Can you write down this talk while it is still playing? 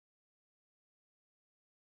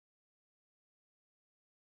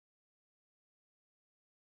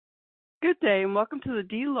Good day, and welcome to the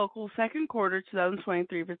DLocal second quarter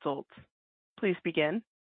 2023 results. Please begin.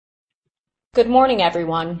 Good morning,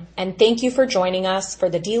 everyone, and thank you for joining us for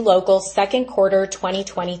the DLocal second quarter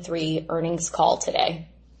 2023 earnings call today.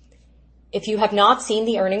 If you have not seen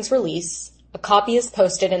the earnings release, a copy is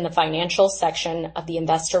posted in the financial section of the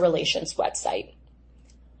Investor Relations website.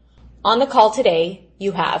 On the call today,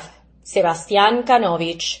 you have Sebastián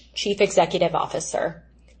Kanovich, Chief Executive Officer,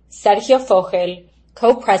 Sergio Fogel,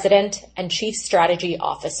 Co-President and Chief Strategy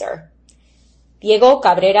Officer, Diego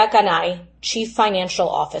Cabrera Canay, Chief Financial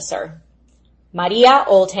Officer, Maria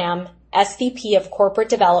Oldham, SVP of Corporate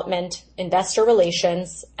Development, Investor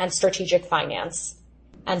Relations, and Strategic Finance,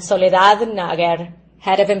 and Soledad Nager,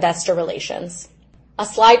 Head of Investor Relations. A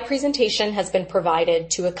slide presentation has been provided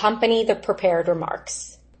to accompany the prepared remarks.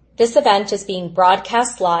 This event is being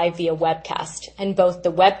broadcast live via webcast, and both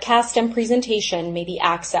the webcast and presentation may be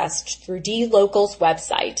accessed through DLocal's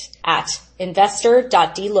website at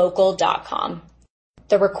investor.dlocal.com.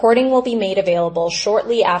 The recording will be made available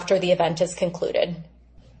shortly after the event is concluded.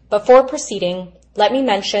 Before proceeding, let me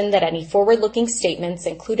mention that any forward-looking statements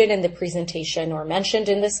included in the presentation or mentioned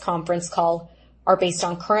in this conference call are based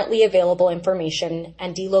on currently available information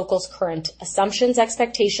and DLocal's current assumptions,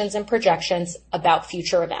 expectations, and projections about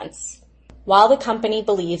future events. While the company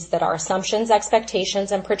believes that our assumptions,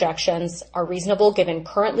 expectations, and projections are reasonable given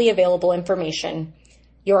currently available information,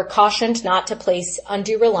 you are cautioned not to place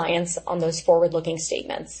undue reliance on those forward-looking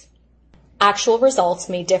statements. Actual results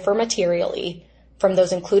may differ materially from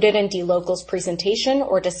those included in DLocal's presentation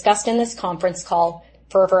or discussed in this conference call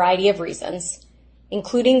for a variety of reasons,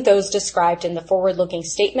 including those described in the forward-looking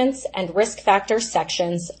statements and risk factors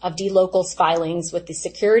sections of DLocal's filings with the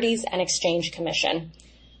Securities and Exchange Commission,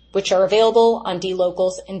 which are available on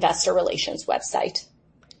DLocal's Investor Relations website.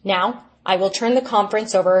 Now, I will turn the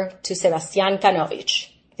conference over to Sebastián Kanovich.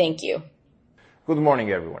 Thank you. Good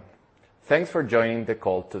morning, everyone. Thanks for joining the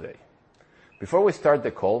call today. Before we start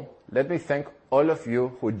the call, let me thank all of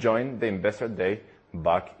you who joined the Investor Day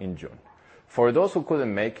back in June. For those who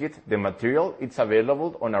couldn't make it, the material is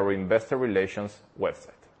available on our Investor Relations website.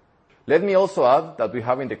 Let me also add that we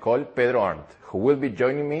have in the call Pedro Arnt, who will be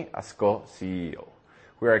joining me as co-CEO.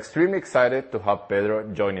 We are extremely excited to have Pedro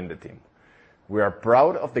joining the team. We are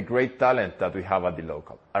proud of the great talent that we have at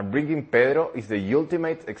DLocal, and bringing Pedro is the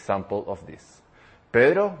ultimate example of this.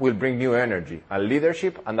 Pedro will bring new energy and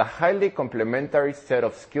leadership and a highly complementary set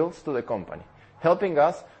of skills to the company, helping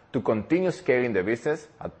us to continue scaling the business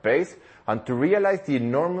at pace and to realize the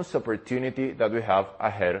enormous opportunity that we have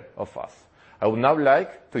ahead of us. I would now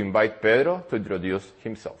like to invite Pedro to introduce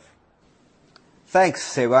himself. Thanks,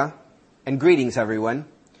 Seba, and greetings, everyone.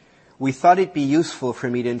 We thought it'd be useful for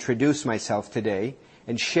me to introduce myself today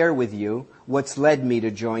and share with you what's led me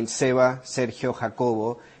to join Seba, Sergio,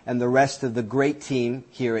 Jacobo, and the rest of the great team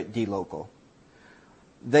here at DLocal.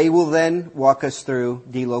 They will then walk us through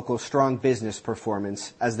DLocal's strong business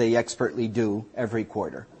performance, as they expertly do every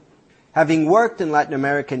quarter. Having worked in Latin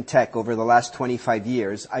American tech over the last 25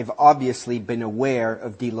 years, I've obviously been aware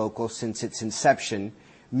of DLocal since its inception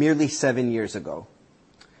merely 7 years ago.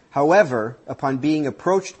 However, upon being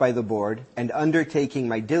approached by the board and undertaking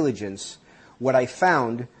my diligence, what I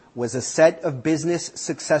found was a set of business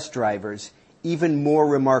success drivers even more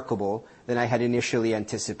remarkable than I had initially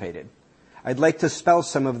anticipated. I'd like to spell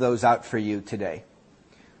some of those out for you today.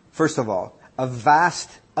 First of all, a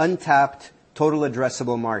vast, untapped total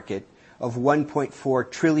addressable market of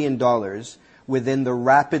 $1.4 trillion within the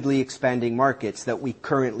rapidly expanding markets that we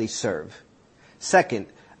currently serve. Second,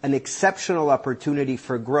 an exceptional opportunity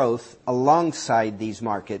for growth alongside these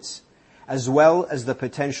markets, as well as the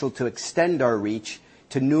potential to extend our reach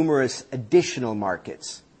to numerous additional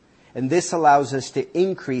markets. And this allows us to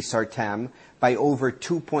increase our TAM by over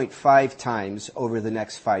 2.5 times over the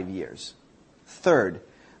next 5 years. Third,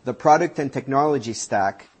 the product and technology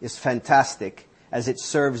stack is fantastic as it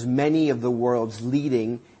serves many of the world's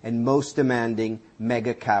leading and most demanding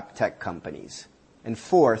mega-cap tech companies. And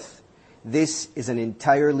fourth, this is an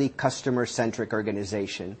entirely customer-centric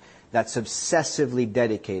organization that's obsessively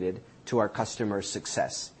dedicated to our customers'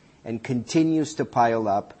 success and continues to pile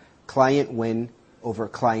up client win over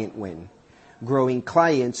client win, growing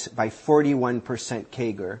clients by 41%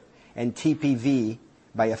 CAGR and TPV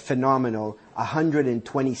by a phenomenal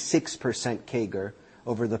 126% CAGR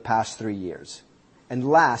over the past 3 years. And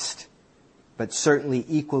last, but certainly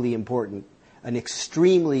equally important, an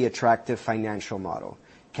extremely attractive financial model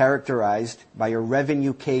characterized by a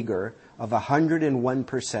revenue CAGR of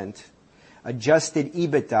 101%, adjusted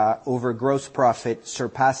EBITDA over gross profit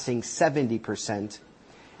surpassing 70%,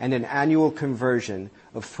 and an annual conversion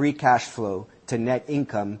of free cash flow to net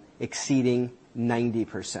income exceeding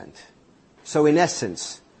 90%. So in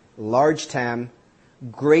essence, large TAM,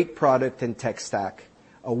 great product and tech stack,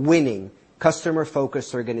 a winning,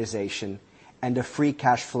 customer-focused organization, and a free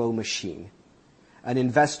cash flow machine. An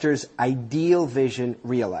investor's ideal vision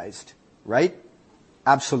realized, right?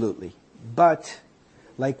 Absolutely. But,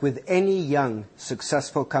 like with any young,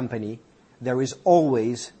 successful company, there is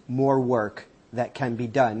always more work that can be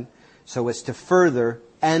done so as to further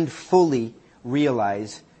and fully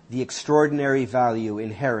realize the extraordinary value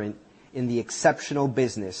inherent in the exceptional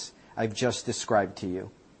business I've just described to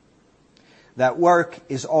you. That work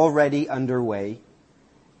is already underway,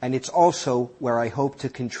 and it's also where I hope to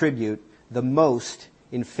contribute the most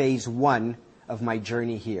in phase 1 of my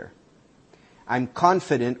journey here. I'm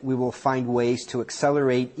confident we will find ways to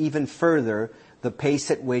accelerate even further the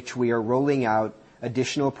pace at which we are rolling out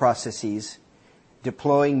additional processes,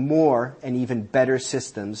 deploying more and even better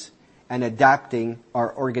systems, and adapting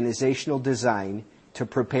our organizational design to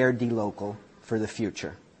prepare DLocal for the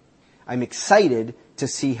future. I'm excited to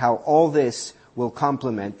see how all this will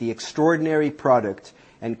complement the extraordinary product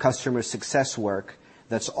and customer success work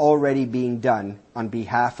that's already being done on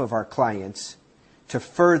behalf of our clients to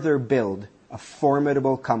further build a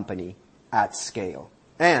formidable company at scale.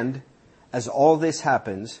 And as all this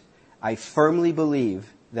happens, I firmly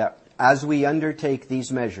believe that as we undertake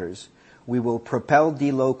these measures, we will propel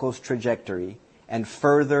DLocal's trajectory and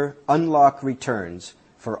further unlock returns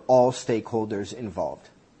for all stakeholders involved.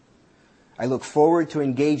 I look forward to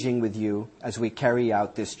engaging with you as we carry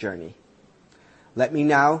out this journey. Let me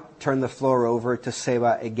now turn the floor over to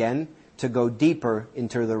Seba again to go deeper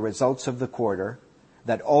into the results of the quarter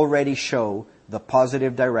that already show the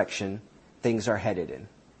positive direction things are headed in.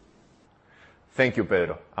 Thank you,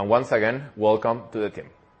 Pedro, and once again, welcome to the team.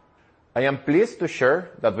 I am pleased to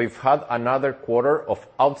share that we've had another quarter of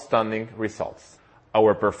outstanding results.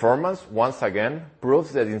 Our performance once again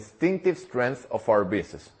proves the distinctive strength of our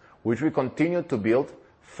business, which we continue to build,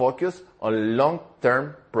 focus on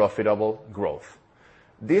long-term profitable growth.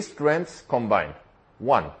 These strengths combine: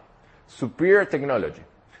 1. Superior technology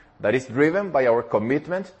that is driven by our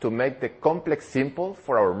commitment to make the complex simple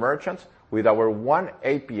for our merchants with our one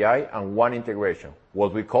API and one integration,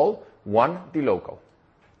 what we call One DLocal.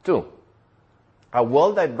 2. A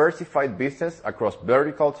well-diversified business across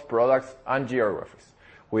verticals, products, and geographies,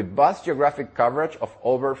 with vast geographic coverage of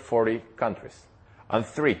over 40 countries. And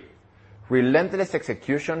 3. Relentless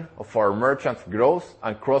execution of our merchants' growth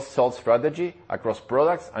and cross-sell strategy across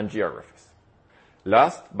products and geographies.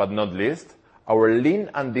 Last but not least, our lean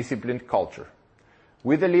and disciplined culture.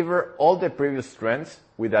 We deliver all the previous strengths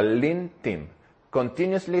with a lean team,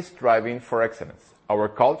 continuously striving for excellence. Our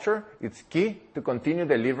culture is key to continue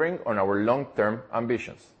delivering on our long-term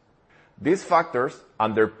ambitions. These factors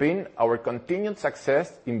underpin our continued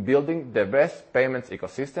success in building the best payments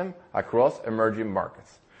ecosystem across emerging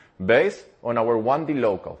markets, based on our One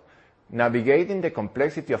DLocal, navigating the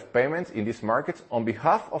complexity of payments in these markets on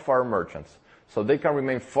behalf of our merchants, so they can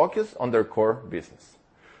remain focused on their core business.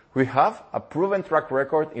 We have a proven track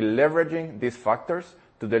record in leveraging these factors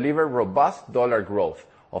to deliver robust dollar growth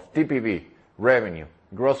of TPV, revenue,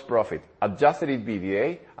 gross profit, adjusted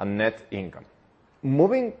EBITDA, and net income.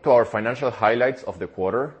 Moving to our financial highlights of the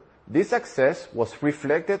quarter, this success was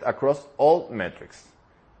reflected across all metrics.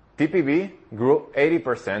 TPV grew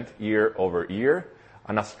 80% year over year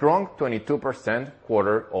and a strong 22%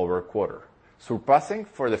 quarter over quarter, surpassing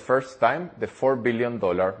for the first time the $4 billion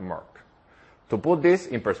mark. To put this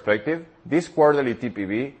in perspective, this quarterly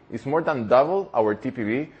TPV is more than double our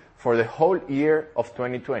TPV for the whole year of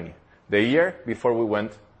 2020, the year before we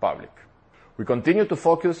went public. We continue to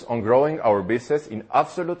focus on growing our business in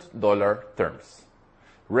absolute dollar terms.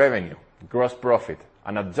 Revenue, gross profit,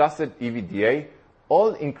 and adjusted EBITDA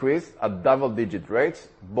all increased at double-digit rates,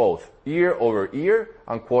 both year over year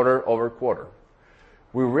and quarter over quarter.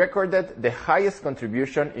 We recorded the highest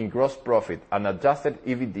contribution in gross profit and adjusted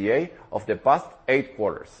EBITDA of the past 8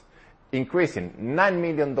 quarters, increasing $9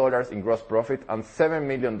 million in gross profit and $7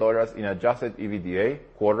 million in adjusted EBITDA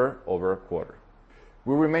quarter over quarter.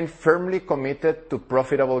 We remain firmly committed to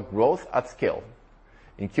profitable growth at scale.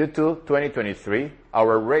 In Q2 2023,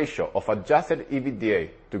 our ratio of adjusted EBITDA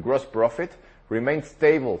to gross profit remained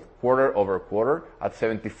stable quarter over quarter at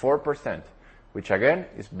 74%, which again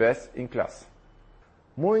is best in class.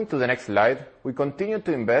 Moving to the next slide, we continue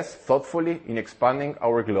to invest thoughtfully in expanding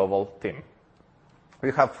our global team.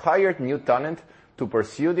 We have hired new talent to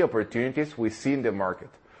pursue the opportunities we see in the market,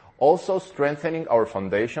 also strengthening our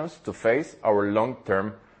foundations to face our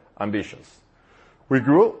long-term ambitions. We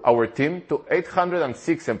grew our team to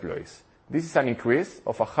 806 employees, This is an increase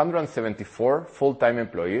of 174 full-time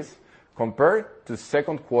employees compared to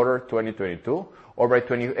second quarter 2022, or by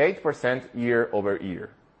 28% year-over-year.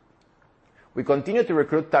 We continue to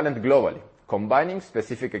recruit talent globally, combining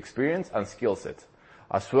specific experience and skill sets,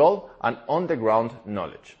 as well as on-the-ground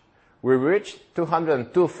knowledge. We reached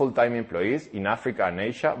 202 full-time employees in Africa and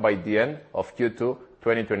Asia by the end of Q2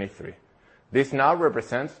 2023. This now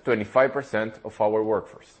represents 25% of our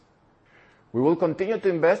workforce. We will continue to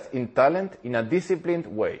invest in talent in a disciplined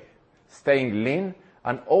way, staying lean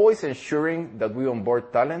and always ensuring that we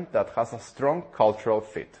onboard talent that has a strong cultural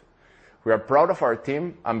fit. We are proud of our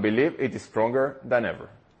team and believe it is stronger than ever.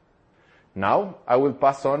 Now, I will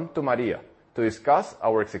pass on to Maria to discuss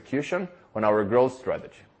our execution on our growth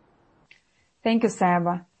strategy. Thank you,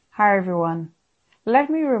 Seba. Hi, everyone. Let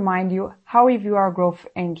me remind you how we view our growth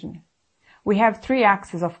engine. We have 3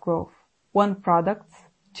 axes of growth: 1 products,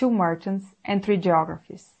 2 merchants, and 3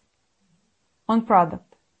 geographies. On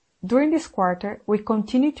product, during this quarter, we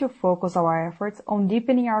continue to focus our efforts on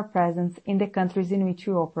deepening our presence in the countries in which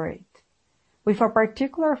we operate, with a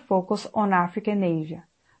particular focus on Africa and Asia,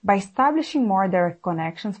 by establishing more direct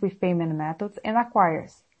connections with payment methods and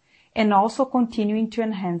acquirers, and also continuing to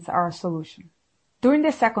enhance our solution. During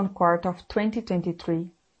the second quarter of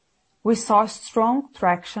 2023, we saw strong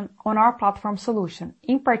traction on our platform solution,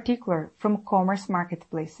 in particular from commerce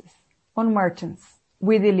marketplaces. On merchants,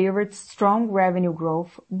 we delivered strong revenue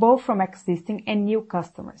growth both from existing and new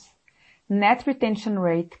customers. Net retention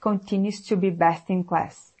rate continues to be best in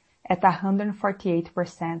class at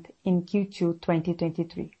 148% in Q2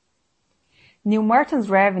 2023. New merchants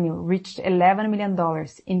revenue reached $11 million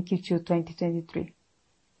in Q2 2023.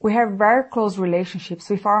 We have very close relationships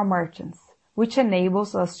with our merchants, which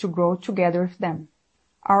enables us to grow together with them.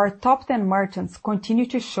 Our top 10 merchants continue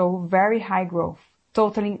to show very high growth,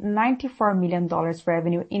 totaling $94 million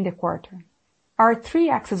revenue in the quarter. Our 3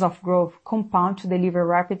 axes of growth compound to deliver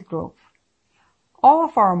rapid growth. All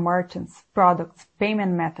of our merchants, products,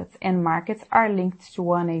 payment methods, and markets are linked to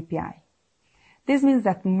one API. This means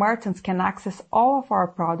that merchants can access all of our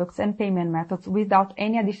products and payment methods without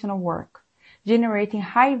any additional work, generating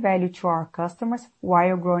high value to our customers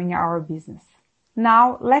while growing our business.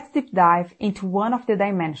 Now, let's deep dive into one of the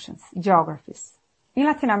dimensions, geographies. In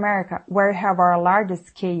Latin America, where we have our largest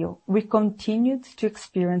scale, we continued to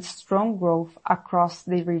experience strong growth across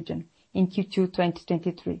the region in Q2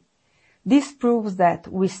 2023. This proves that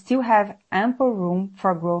we still have ample room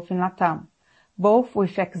for growth in LATAM, both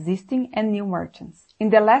with existing and new merchants. In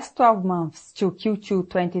the last 12 months to Q2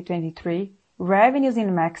 2023, revenues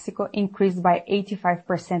in Mexico increased by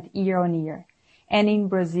 85% year-on-year, and in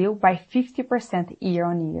Brazil by 50%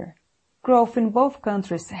 year-on-year. Growth in both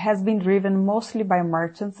countries has been driven mostly by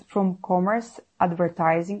merchants from commerce,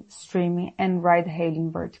 advertising, streaming, and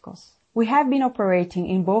ride-hailing verticals. We have been operating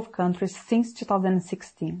in both countries since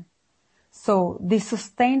 2016, so the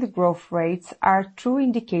sustained growth rates are a true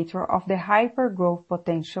indicator of the hyper-growth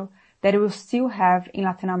potential that we still have in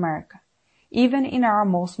Latin America, even in our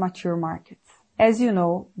most mature markets. As you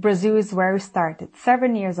know, Brazil is where we started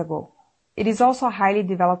 7 years ago. It is also a highly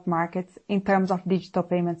developed market in terms of digital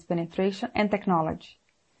payments penetration and technology.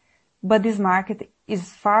 But this market is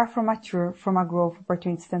far from mature from a growth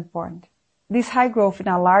opportunity standpoint. This high growth in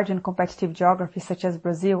a large and competitive geography such as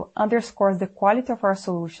Brazil underscores the quality of our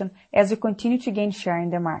solution as we continue to gain share in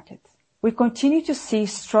the market. We continue to see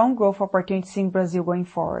strong growth opportunities in Brazil going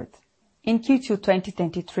forward. In Q2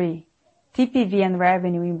 2023, TPV and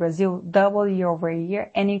revenue in Brazil doubled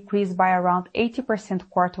year-over-year and increased by around 80%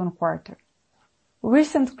 quarter-on-quarter.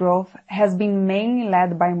 Recent growth has been mainly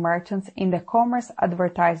led by merchants in the commerce,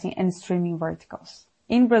 advertising, and streaming verticals.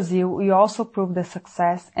 In Brazil, we also proved the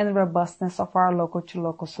success and robustness of our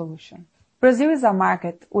local-to-local solution. Brazil is a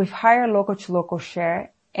market with higher local-to-local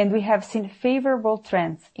share, and we have seen favorable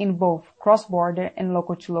trends in both cross-border and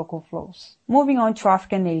local-to-local flows. Moving on to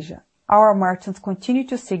Africa and Asia, our merchants continue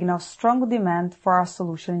to signal strong demand for our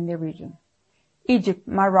solution in the region. Egypt,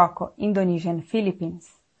 Morocco, Indonesia, and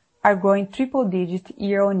Philippines are growing triple-digit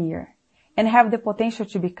year-on-year and have the potential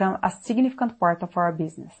to become a significant part of our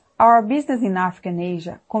business. Our business in Africa and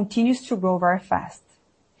Asia continues to grow very fast.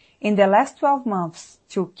 In the last 12 months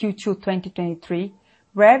to Q2 2023,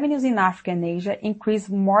 revenues in Africa and Asia increased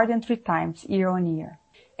more than 3 times year-on-year.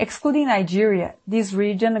 Excluding Nigeria, this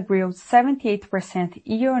region grew 78%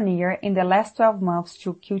 year-on-year in the last 12 months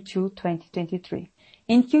to Q2 2023.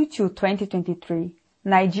 In Q2 2023,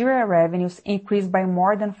 Nigeria revenues increased by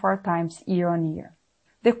more than 4 times year-on-year.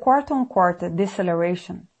 The quarter-on-quarter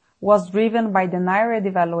deceleration was driven by the Naira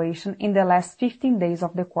devaluation in the last 15 days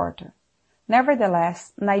of the quarter.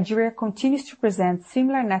 Nevertheless, Nigeria continues to present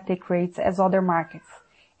similar net take rates as other markets,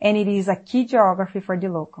 and it is a key geography for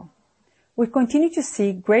DLocal. We continue to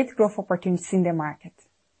see great growth opportunities in the market.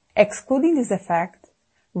 Excluding this effect,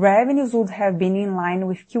 revenues would have been in line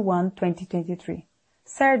with Q1 2023.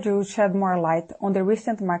 Sergio will shed more light on the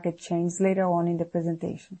recent market changes later on in the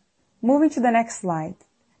presentation. Moving to the next slide.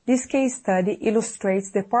 This case study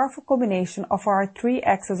illustrates the powerful combination of our three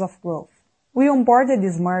axes of growth. We onboarded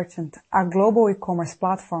this merchant, a global e-commerce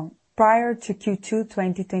platform, prior to Q2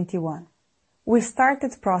 2021. We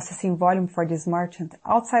started processing volume for this merchant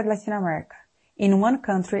outside Latin America, in one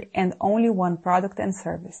country and only one product and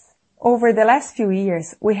service. Over the last few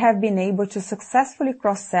years, we have been able to successfully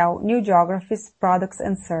cross-sell new geographies, products,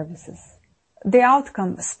 and services. The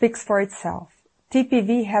outcome speaks for itself.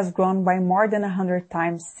 TPV has grown by more than 100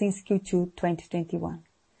 times since Q2 2021,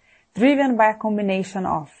 driven by a combination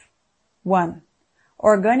of 1.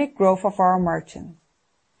 Organic growth of our merchant.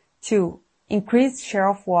 2. Increased share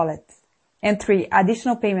of wallet. And 3.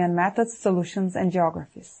 Additional payment methods, solutions, and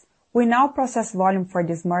geographies. We now process volume for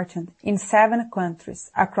this merchant in 7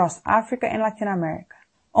 countries across Africa and Latin America.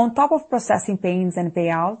 On top of processing payments and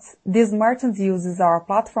payouts, this merchant uses our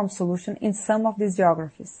platform solution in some of these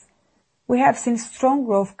geographies. We have seen strong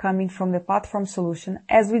growth coming from the platform solution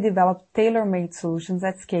as we develop tailor-made solutions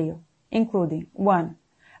at scale, including 1.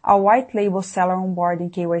 A white label seller onboarding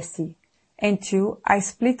KYC, and 2. A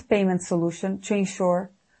split payment solution to ensure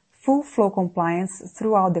full flow compliance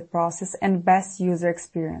throughout the process and best user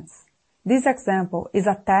experience. This example is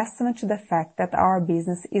a testament to the fact that our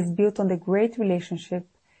business is built on the great relationship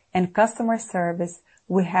and customer service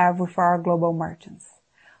we have with our global merchants,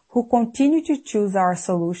 who continue to choose our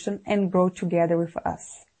solution and grow together with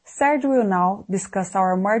us. Sergio will now discuss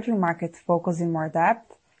our emerging market focus in more depth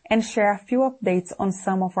and share a few updates on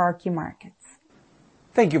some of our key markets.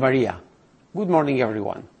 Thank you, Maria. Good morning,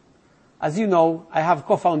 everyone. As you know, I have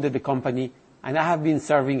co-founded the company and I have been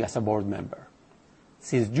serving as a board member.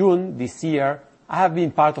 Since June this year, I have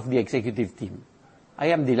been part of the executive team. I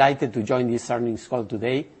am delighted to join this earnings call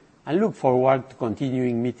today and look forward to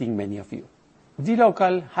continuing meeting many of you.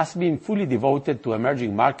 DLocal has been fully devoted to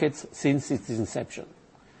emerging markets since its inception.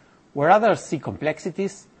 Where others see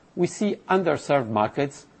complexities, we see underserved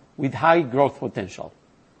markets with high growth potential.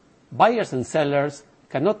 Buyers and sellers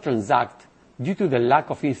cannot transact due to the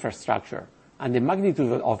lack of infrastructure, and the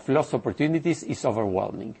magnitude of lost opportunities is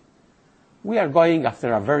overwhelming. We are going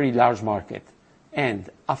after a very large market, and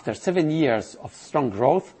after 7 years of strong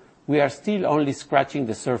growth, we are still only scratching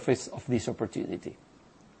the surface of this opportunity.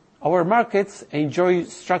 Our markets enjoy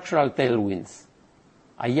structural tailwinds: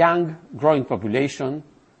 a young, growing population,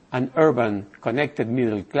 an urban, connected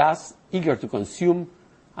middle class eager to consume,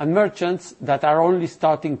 and merchants that are only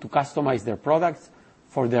starting to customize their products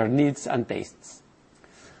for their needs and tastes.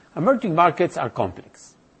 Emerging markets are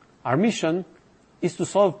complex. Our mission is to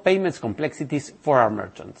solve payments complexities for our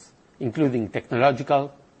merchants, including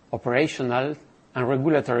technological, operational, and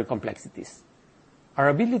regulatory complexities. Our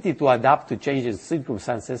ability to adapt to changing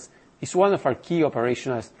circumstances is one of our key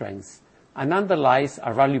operational strengths and underlies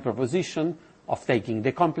our value proposition of taking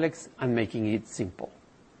the complex and making it simple.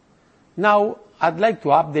 Now, I'd like to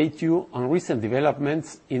update you on recent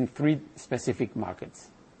developments in 3 specific markets.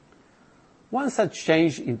 One such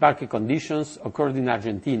change in market conditions occurred in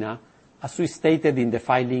Argentina, as we stated in the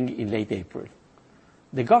filing in late April.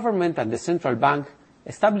 The government and the central bank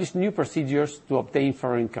established new procedures to obtain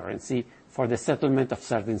foreign currency for the settlement of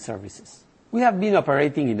certain services. We have been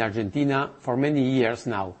operating in Argentina for many years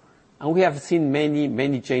now, and we have seen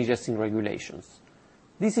many changes in regulations.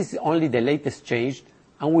 This is only the latest change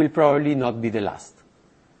and will probably not be the last.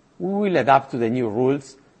 We will adapt to the new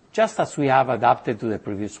rules, just as we have adapted to the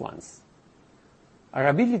previous ones. Our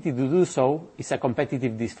ability to do so is a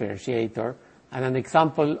competitive differentiator and an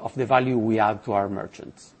example of the value we add to our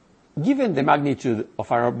merchants. Given the magnitude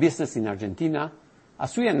of our business in Argentina,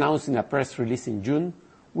 as we announced in a press release in June,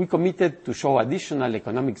 we committed to show additional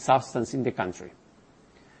economic substance in the country.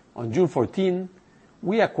 On June 14,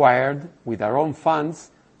 we acquired, with our own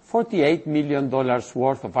funds, $48 million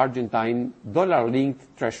worth of Argentine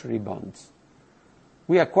dollar-linked treasury bonds.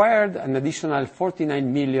 We acquired an additional $49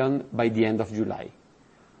 million by the end of July.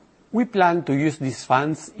 We plan to use these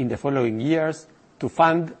funds in the following years to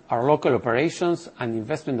fund our local operations and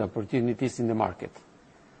investment opportunities in the market.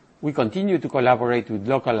 We continue to collaborate with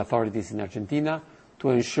local authorities in Argentina to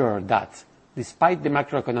ensure that, despite the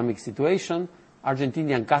macroeconomic situation,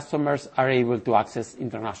 Argentinian customers are able to access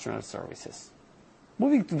international services.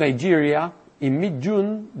 Moving to Nigeria, in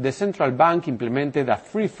mid-June, the central bank implemented a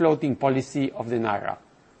free-floating policy of the naira,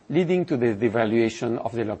 leading to the devaluation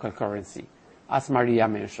of the local currency, as Maria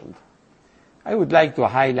mentioned. I would like to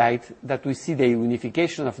highlight that we see the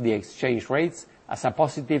unification of the exchange rates as a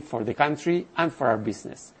positive for the country and for our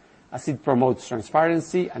business, as it promotes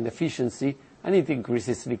transparency and efficiency, and it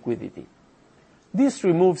increases liquidity. This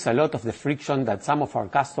removes a lot of the friction that some of our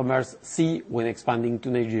customers see when expanding to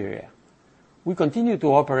Nigeria. We continue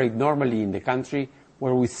to operate normally in the country,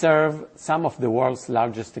 where we serve some of the world's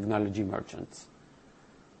largest technology merchants.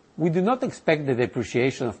 We do not expect the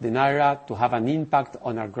depreciation of the naira to have an impact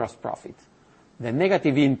on our gross profit. The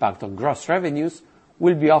negative impact on gross revenues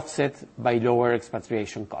will be offset by lower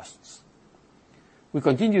expatriation costs. We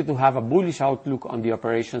continue to have a bullish outlook on the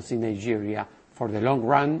operations in Nigeria for the long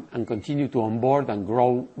run and continue to onboard and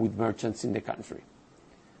grow with merchants in the country.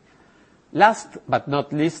 Last but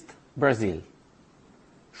not least, Brazil.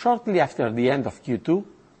 Shortly after the end of Q2,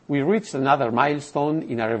 we reached another milestone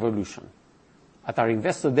in our evolution. At our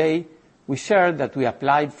Investor Day, we shared that we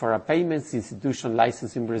applied for a payments institution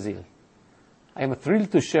license in Brazil. I am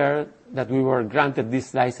thrilled to share that we were granted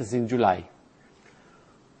this license in July.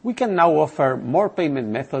 We can now offer more payment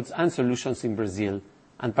methods and solutions in Brazil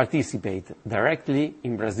and participate directly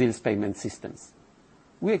in Brazil's payment systems.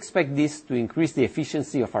 We expect this to increase the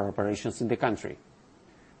efficiency of our operations in the country.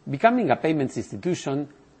 Becoming a payments institution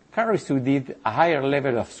carries with it a higher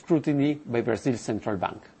level of scrutiny by Brazil's central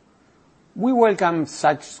bank. We welcome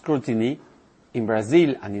such scrutiny in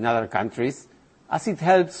Brazil and in other countries, as it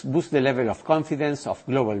helps boost the level of confidence of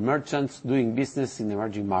global merchants doing business in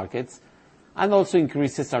emerging markets and also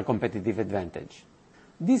increases our competitive advantage.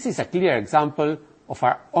 This is a clear example of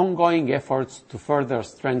our ongoing efforts to further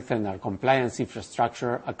strengthen our compliance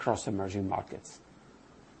infrastructure across emerging markets.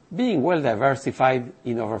 Being well diversified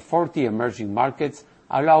in over 40 emerging markets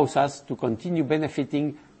allows us to continue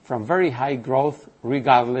benefiting from very high growth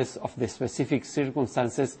regardless of the specific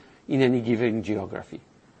circumstances in any given geography.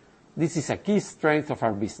 This is a key strength of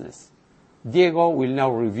our business. Diego will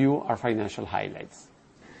now review our financial highlights.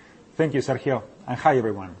 Thank you, Sergio, and hi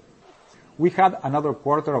everyone. We had another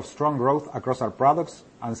quarter of strong growth across our products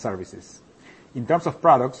and services. In terms of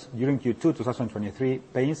products, during Q2 2023,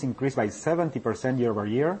 pay-ins increased by 70%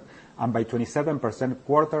 year-over-year and by 27%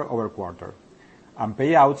 quarter-over-quarter. And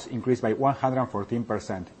payouts increased by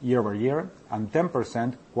 114% year-over-year and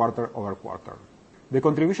 10% quarter-over-quarter. The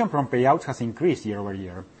contribution from payouts has increased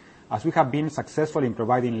year-over-year, as we have been successful in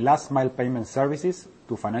providing last-mile payment services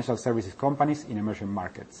to financial services companies in emerging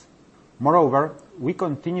markets. Moreover, we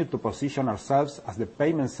continue to position ourselves as the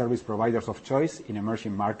payment service providers of choice in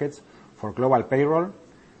emerging markets for global payroll,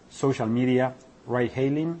 social media,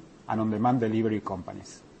 ride-hailing, and on-demand delivery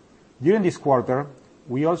companies. During this quarter,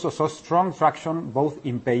 we also saw strong traction both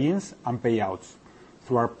in pay-ins and payouts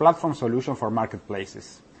through our platform solution for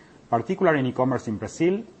marketplaces, particularly in e-commerce in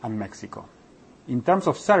Brazil and Mexico. In terms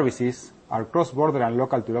of services, our cross-border and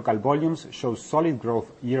local-to-local volumes show solid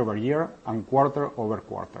growth year-over-year and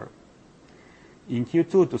quarter-over-quarter. In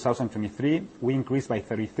Q2 2023, we increased by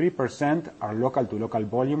 33% our local-to-local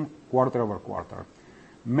volume quarter-over-quarter,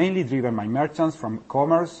 mainly driven by merchants from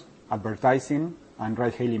commerce, advertising, and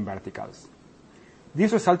ride-hailing verticals.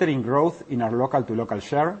 This resulted in growth in our local-to-local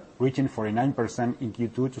share, reaching 49% in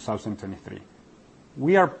Q2 2023.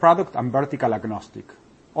 We are product and vertical agnostic.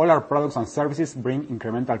 All our products and services bring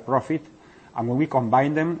incremental profit, and when we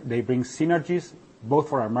combine them, they bring synergies both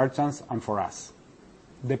for our merchants and for us.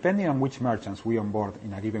 Depending on which merchants we onboard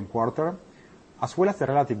in a given quarter, as well as the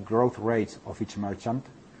relative growth rates of each merchant,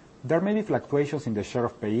 there may be fluctuations in the share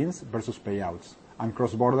of pay-ins versus payouts and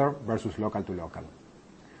cross-border versus local-to-local.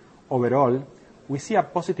 Overall, we see a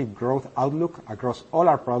positive growth outlook across all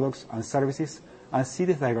our products and services and see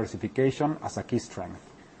this diversification as a key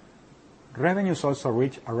strength. Revenues also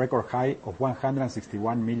reached a record high of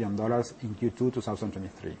 $161 million in Q2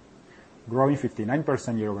 2023, growing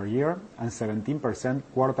 59% year-over-year and 17%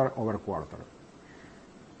 quarter-over-quarter.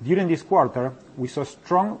 During this quarter, we saw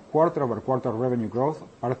strong quarter-over-quarter revenue growth,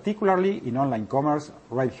 particularly in online commerce,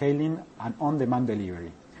 ride-hailing, and on-demand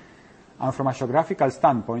delivery. And from a geographical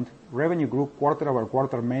standpoint, revenue grew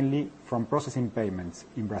quarter-over-quarter mainly from processing payments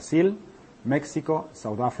in Brazil, Mexico,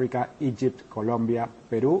 South Africa, Egypt, Colombia,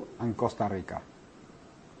 Peru, and Costa Rica.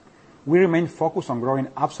 We remain focused on growing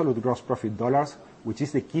absolute gross profit dollars, which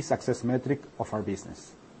is the key success metric of our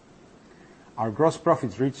business. Our gross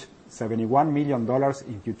profits reached $71 million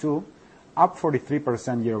in Q2, up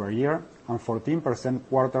 43% year-over-year and 14%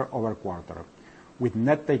 quarter-over-quarter, with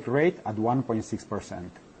net take rate at 1.6%.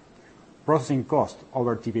 Processing cost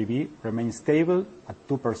over TPV remains stable at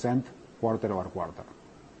 2% quarter-over-quarter.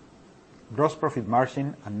 Gross profit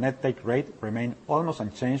margin and net take rate remain almost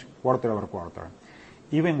unchanged quarter-over-quarter,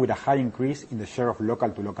 even with a high increase in the share of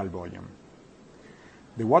local-to-local volume.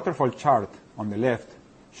 The waterfall chart on the left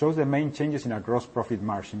shows the main changes in our gross profit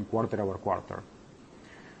margin quarter-over-quarter.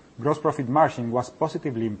 Gross profit margin was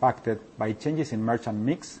positively impacted by changes in merchant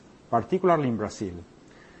mix, particularly in Brazil.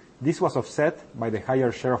 This was offset by the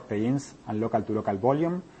higher share of pay-ins and local-to-local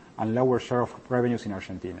volume and lower share of revenues in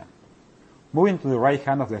Argentina. Moving to the right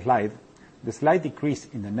hand of the slide, the slight decrease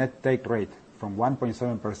in the net take rate from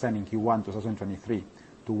 1.7% in Q1 2023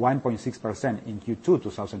 to 1.6% in Q2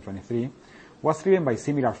 2023 was driven by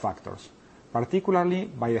similar factors, particularly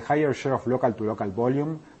by the higher share of local-to-local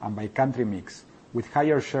volume and by country mix, with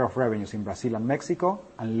higher share of revenues in Brazil and Mexico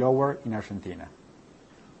and lower in Argentina.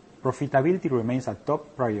 Profitability remains a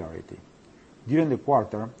top priority. During the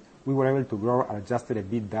quarter, we were able to grow our adjusted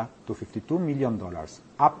EBITDA to $52 million,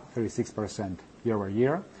 up 36%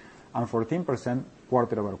 year-over-year and 14%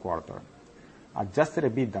 quarter-over-quarter. Adjusted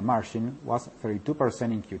EBITDA margin was 32%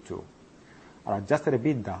 in Q2. Our adjusted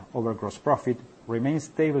EBITDA over gross profit remains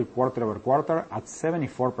stable quarter-over-quarter at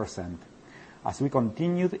 74%, as we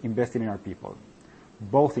continued investing in our people,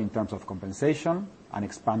 both in terms of compensation and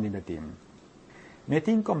expanding the team. Net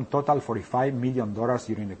income totaled $45 million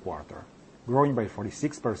during the quarter, growing by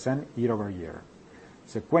 46% year-over-year.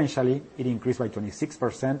 Sequentially, it increased by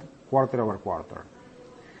 26% quarter-over-quarter.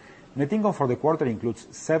 Net income for the quarter includes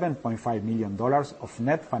 $7.5 million of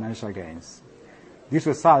net financial gains. These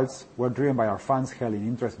results were driven by our funds held in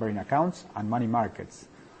interest-bearing accounts and money markets,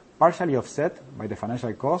 partially offset by the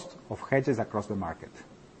financial cost of hedges across the market.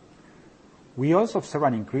 We also observed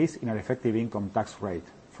an increase in our effective income tax rate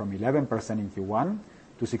from 11% in Q1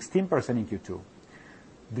 to 16% in Q2,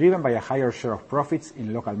 driven by a higher share of profits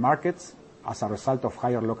in local markets as a result of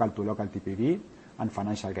higher local-to-local TPV and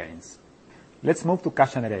financial gains. Let's move to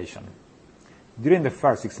cash generation. During the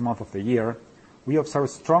first 6 months of the year, we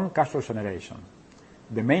observed strong cash flow generation.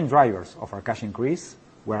 The main drivers of our cash increase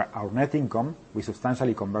were our net income, which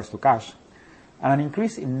substantially converts to cash, and an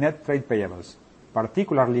increase in net trade payables,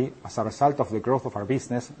 particularly as a result of the growth of our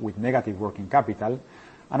business with negative working capital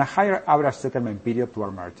and a higher average settlement period to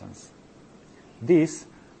our merchants. This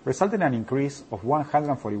resulted in an increase of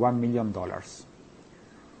 $141 million.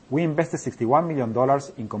 We invested $61 million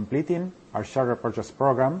in completing our share repurchase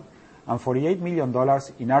program and $48 million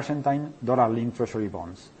in Argentine dollar-linked treasury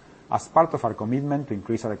bonds as part of our commitment to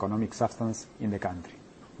increase our economic substance in the country.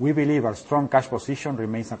 We believe our strong cash position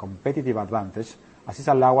remains a competitive advantage as it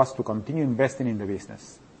allows us to continue investing in the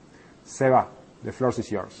business. Seba, the floor is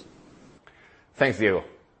yours. Thanks, Diego.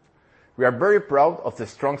 We are very proud of the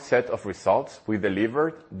strong set of results we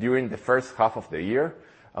delivered during the first half of the year,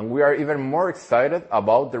 and we are even more excited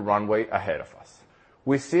about the runway ahead of us.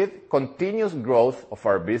 We see continuous growth of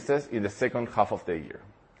our business in the second half of the year.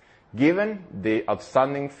 Given the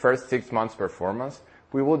outstanding first 6 months performance,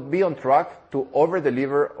 we would be on track to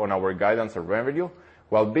over-deliver on our guidance of revenue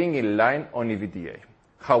while being in line on EBITDA.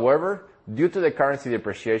 However, due to the currency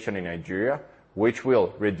depreciation in Nigeria, which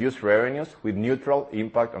will reduce revenues with neutral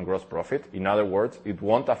impact on gross profit, in other words, it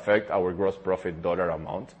won't affect our gross profit dollar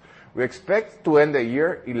amount, we expect to end the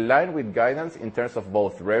year in line with guidance in terms of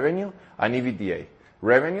both revenue and EBITDA.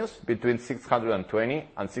 Revenues between $620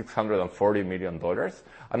 and $640 million,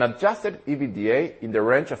 and adjusted EBITDA in the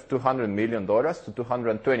range of $200 million to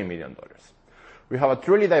 $220 million. We have a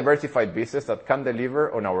truly diversified business that can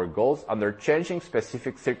deliver on our goals under changing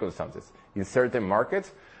specific circumstances in certain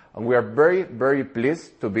markets, and we are very, very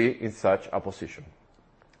pleased to be in such a position.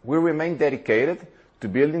 We remain dedicated to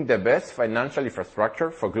building the best financial infrastructure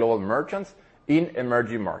for global merchants in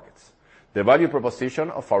emerging markets. The value proposition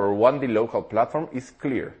of our DLocal platform is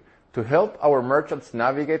clear: to help our merchants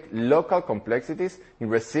navigate local complexities in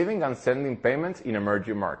receiving and sending payments in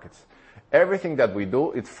emerging markets. Everything that we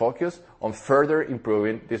do is focused on further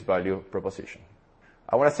improving this value proposition.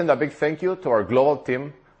 I want to send a big thank you to our global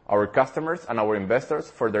team, our customers, and our investors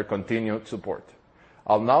for their continued support.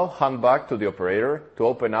 I'll now hand back to the operator to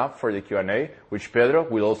open up for the Q&A, which Pedro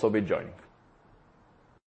will also be joining.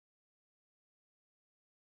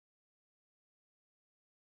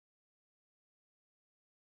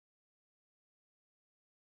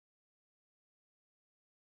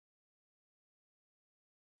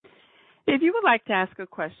 If you would like to ask a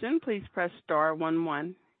question, please press star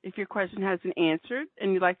 11. If your question has been answered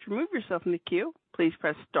and you'd like to remove yourself from the queue, please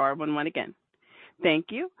press star 11 again. Thank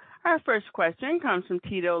you. Our first question comes from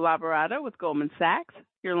Tito Labarta with Goldman Sachs.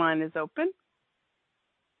 Your line is open.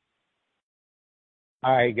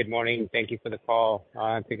 Hi, good morning. Thank you for the call.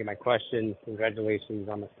 Taking my questions. Congratulations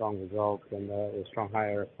on the strong results and the strong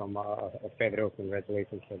hire from Pedro.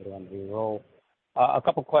 Congratulations, Pedro, on the new role. A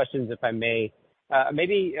couple questions, if I may.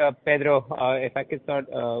 Maybe, Pedro, if I could start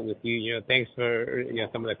with you. Thanks for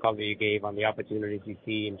some of the cover you gave on the opportunities you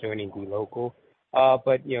see in joining DLocal.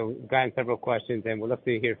 But gotten several questions, and we'd love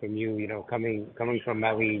to hear from you. Coming from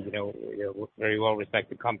Meli, very well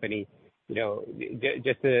respected company.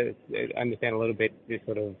 Just to understand a little bit, just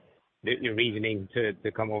sort of your reasoning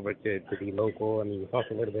to come over to DLocal. I mean, you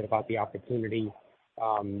talked a little bit about the opportunity.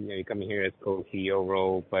 You're coming here as co-CEO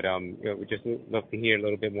role, but we just love to hear a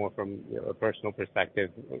little bit more from a personal perspective.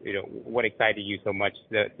 What excited you so much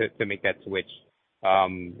to make that switch?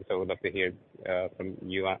 So we'd love to hear from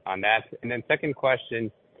you on that. And then second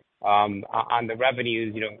question, on the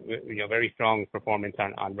revenues, very strong performance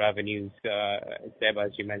on revenues. Seba,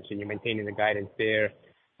 as you mentioned, you're maintaining the guidance there.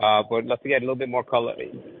 But I'd love to get a little bit more color.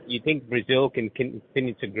 You think Brazil can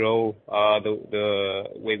continue to grow the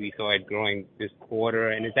way we saw it growing this quarter?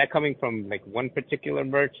 And is that coming from like one particular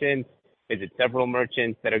merchant? Is it several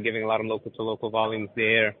merchants that are giving a lot of local-to-local volumes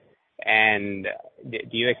there? And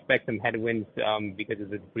do you expect some headwinds because of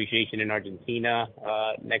the depreciation in Argentina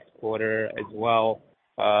next quarter as well?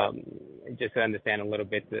 Just to understand a little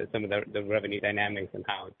bit some of the revenue dynamics and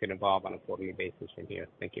how it can evolve on a quarterly basis from here.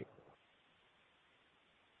 Thank you.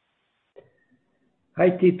 Hi,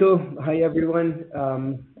 Tito. Hi, everyone.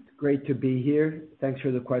 It's great to be here. Thanks for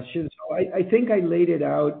the question. So I think I laid it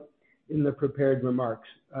out in the prepared remarks.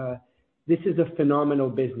 This is a phenomenal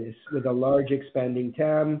business with a large expanding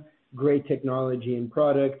TAM, great technology and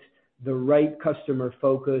product, the right customer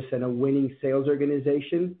focus, and a winning sales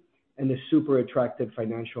organization, and a super attractive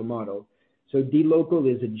financial model. So DLocal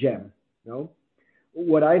is a gem.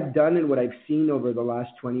 What I've done and what I've seen over the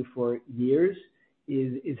last 24 years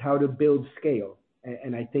is how to build scale.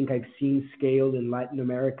 And I think I've seen scale in Latin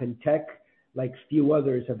American tech like few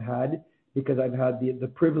others have had, because I've had the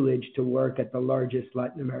privilege to work at the largest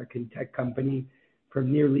Latin American tech company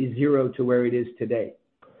from nearly zero to where it is today.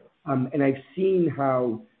 And I've seen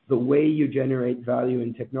how the way you generate value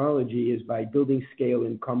in technology is by building scale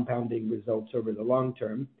and compounding results over the long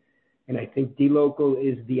term. And I think DLocal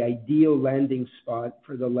is the ideal landing spot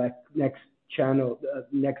for the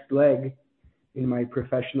next leg in my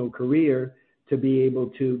professional career, to be able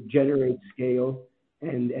to generate scale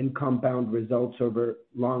and compound results over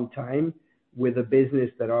long time with a business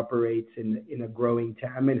that operates in a growing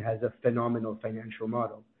TAM and has a phenomenal financial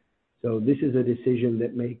model. So this is a decision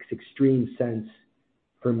that makes extreme sense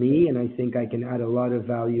for me, and I think I can add a lot of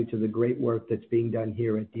value to the great work that's being done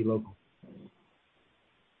here at DLocal.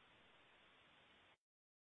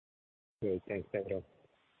 Great. Thanks, Pedro.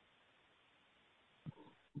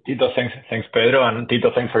 Tito, thanks, Pedro, and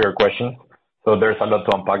Tito, thanks for your question. So there's a lot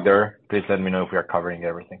to unpack there. Please let me know if we are covering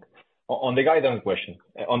everything. On the guidance question.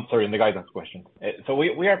 So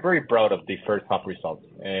we are very proud of the first half results.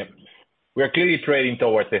 We are clearly trading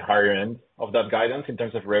towards the higher end of that guidance in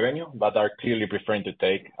terms of revenue, but are clearly preferring to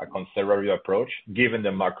take a conservative approach given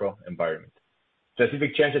the macro environment.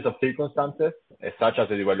 Specific changes of circumstances, such as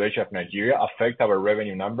the devaluation of Nigeria, affect our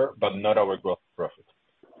revenue number, but not our gross profit.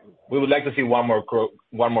 We would like to see one more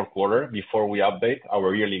quarter before we update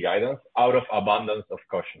our yearly guidance out of abundance of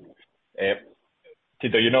caution.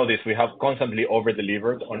 Tito, you know this, we have constantly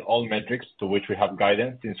over-delivered on all metrics to which we have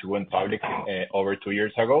guidance since we went public over 2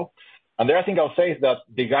 years ago. And the other thing I'll say is that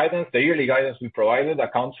the yearly guidance we provided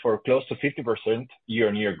accounts for close to 50%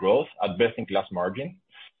 year-on-year growth at best-in-class margin.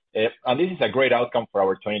 And this is a great outcome for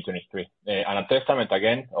our 2023, and a testament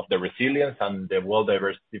again of the resilience and the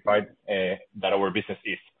well-diversified that our business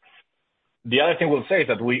is. The other thing we'll say is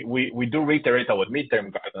that we do reiterate our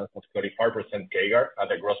midterm guidance of 35% CAGR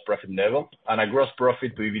at a gross profit level and a gross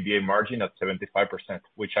profit to EBITDA margin at 75%,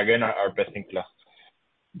 which again are best in class.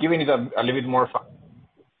 Giving it a little bit more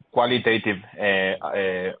qualitative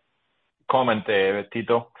comment,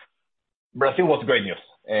 Tito, Brazil was great news.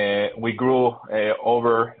 We grew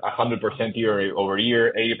over 100%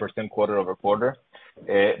 year-over-year, 80% quarter-over-quarter.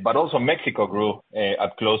 But also Mexico grew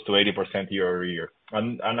at close to 80% year-over-year.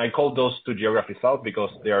 And I call those two geographies out because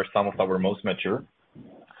they are some of our most mature.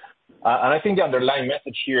 And I think the underlying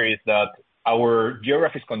message here is that our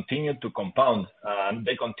geographies continue to compound, and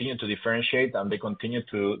they continue to differentiate, and they continue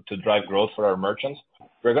to drive growth for our merchants.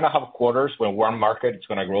 We're going to have quarters when one market is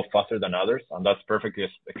going to grow faster than others, and that's perfectly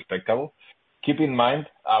expectable. Keep in mind,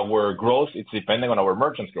 our growth is depending on our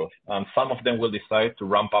merchants' growth. And some of them will decide to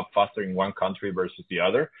ramp up faster in one country versus the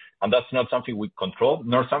other. And that's not something we control,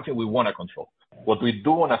 nor something we want to control. What we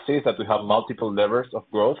do want to see is that we have multiple levers of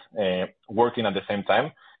growth working at the same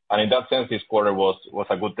time. And in that sense, this quarter was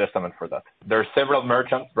a good testament for that. There are several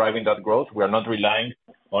merchants driving that growth. We are not relying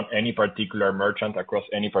on any particular merchant across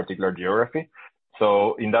any particular geography.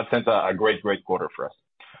 So in that sense, a great quarter for us.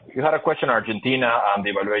 You had a question on Argentina and the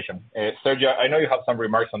evaluation. Sergio, I know you have some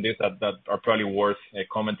remarks on this that are probably worth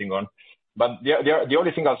commenting on. But the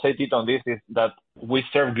only thing I'll say, Tito, on this is that we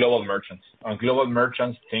serve global merchants, and global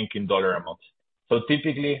merchants think in dollar amounts. So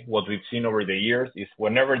typically, what we've seen over the years is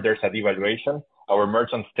whenever there's a devaluation, our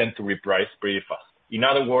merchants tend to reprice pretty fast. In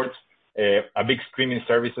other words, a big streaming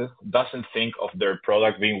services doesn't think of their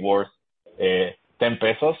product being worth 10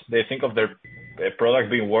 pesos. They think of their product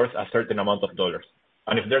being worth a certain amount of dollars.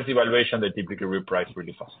 And if there's devaluation, they typically reprice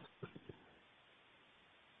really fast.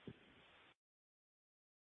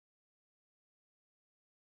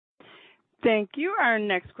 Thank you. Our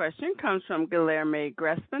next question comes from Guilherme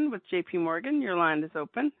Grespan with JP Morgan. Your line is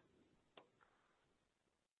open.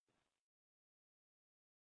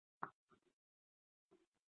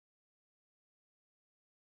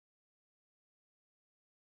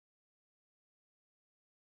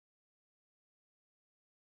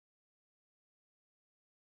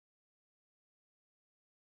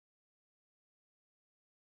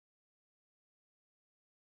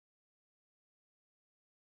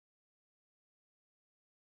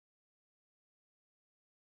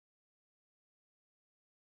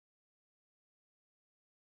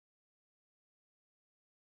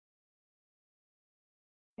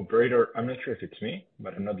 Operator, I'm not sure if it's me,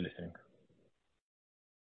 but I'm not listening.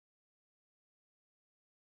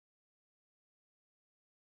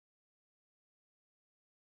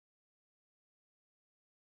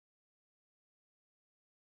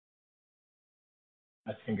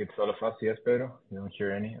 I think it's all of us. Yes, Pedro? You don't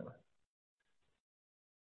hear any?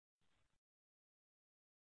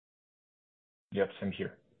 Yep, same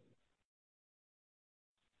here.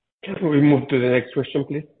 Can we move to the next question,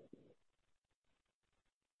 please?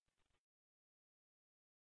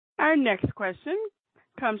 Our next question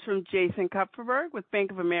comes from Jason Kupferberg with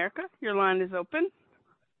Bank of America. Your line is open.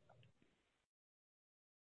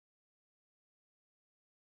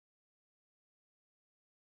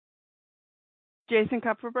 Jason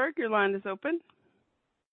Kupferberg, your line is open.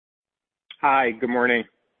 Hi, good morning.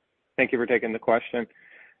 Thank you for taking the question.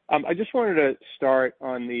 I just wanted to start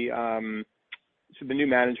on the new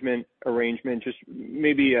management arrangement. Just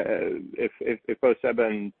maybe if both Seba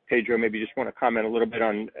and Pedro maybe just want to comment a little bit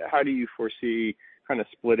on how do you foresee kind of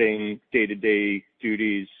splitting day-to-day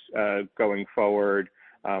duties going forward,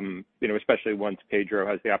 especially once Pedro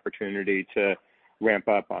has the opportunity to ramp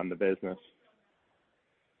up on the business.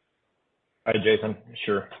 Hi, Jason.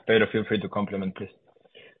 Sure. Pedro, feel free to compliment, please.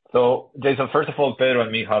 So, Jason, first of all, Pedro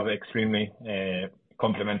and me have extremely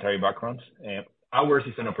complementary backgrounds. Ours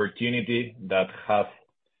is an opportunity that has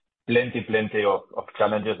plenty of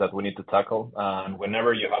challenges that we need to tackle. And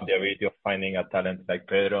whenever you have the ability of finding a talent like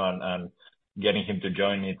Pedro and getting him to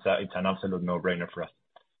join, it's an absolute no-brainer for us.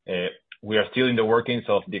 We are still in the workings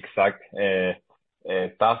of the exact task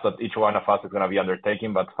that each one of us is going to be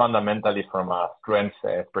undertaking, but fundamentally from a strength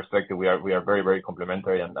perspective, we are very, very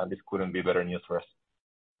complementary, and this couldn't be better news for us.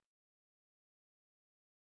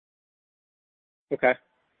 Okay.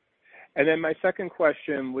 And then my second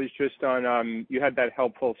question was just on, you had that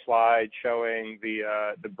helpful slide showing the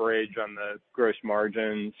bridge on the gross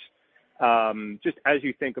margins. Just as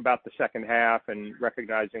you think about the second half and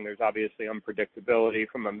recognizing there's obviously unpredictability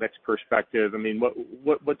from a mix perspective, I mean,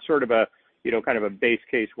 what sort of a, kind of a base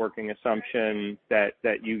case working assumption that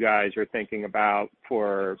you guys are thinking about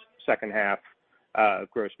for second half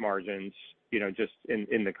gross margins, just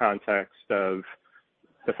in the context of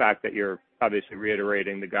the fact that you're obviously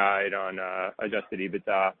reiterating the guide on adjusted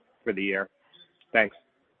EBITDA for the year. Thanks.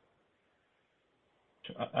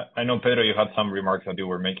 I know, Pedro, you had some remarks that you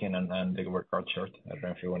were making, and they were cut short. I don't know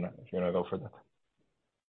if you wanna go for that.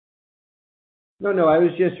 No, I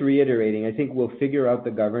was just reiterating. I think we'll figure out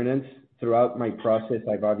the governance. Throughout my process,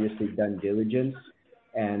 I've obviously done diligence,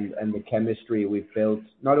 and the chemistry we've built,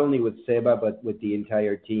 not only with Seba, but with the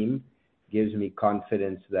entire team, gives me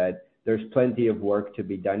confidence that there's plenty of work to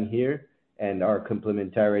be done here, and our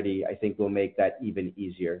complementarity, I think, will make that even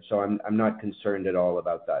easier. So I'm not concerned at all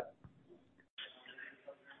about that.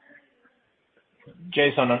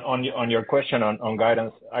 Jason, on your question on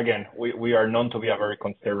guidance, again, we are known to be a very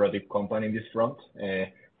conservative company in this front.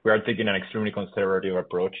 We are taking an extremely conservative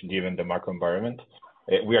approach given the macro environment.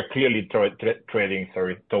 We are clearly trading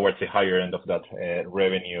towards the higher end of that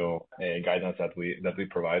revenue guidance that we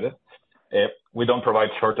provided. We don't provide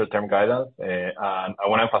shorter term guidance, and I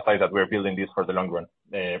want to emphasize that we're building this for the long run.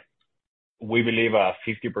 We believe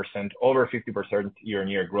over 50%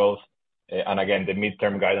 year-on-year growth, and again, the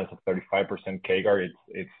midterm guidance of 35% CAGR,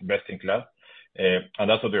 it's best in class. And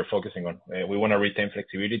that's what we're focusing on. We want to retain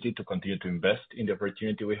flexibility to continue to invest in the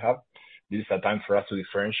opportunity we have. This is a time for us to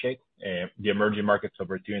differentiate. The emerging markets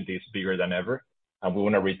opportunity is bigger than ever, and we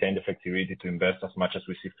want to retain the flexibility to invest as much as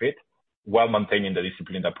we see fit while maintaining the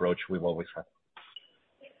disciplined approach we've always had.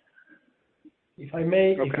 If I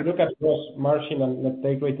may, if you look at gross margin and net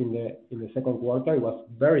take rate in the second quarter, it was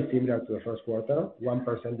very similar to the first quarter,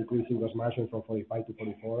 1% decrease in gross margin from 45 to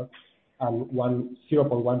 44, and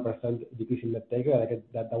 0.1% decrease in net take rate. I guess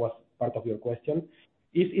that was part of your question.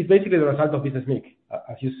 It's basically the result of business mix.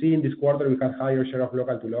 As you see in this quarter, we have higher share of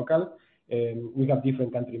local to local. We have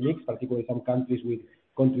different country mix, particularly some countries with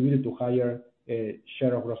contributed to higher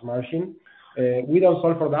share of gross margin. We don't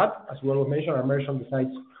solve for that. As we always mention, our merchant decides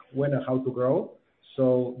when and how to grow.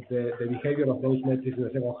 So the behavior of those metrics in the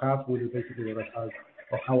second half will be basically the result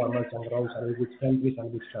of how our merchant grows and which countries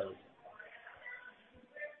and which service.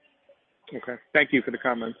 Okay. Thank you for the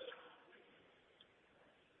comments.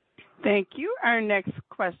 Thank you. Our next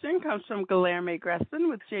question comes from Guilherme Grespan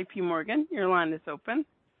with JP Morgan. Your line is open.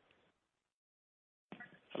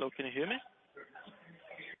 Hello, can you hear me?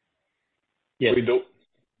 Yes, we do.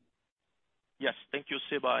 Yes, thank you,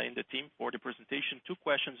 Seba and the team for the presentation. Two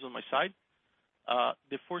questions on my side.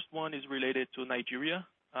 The first one is related to Nigeria.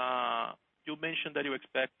 You mentioned that you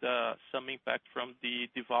expect some impact from the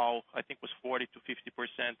deval, I think was 40 to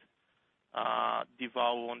 50%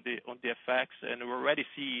 deval on the FX, and we already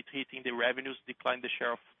see it hitting the revenues, decline the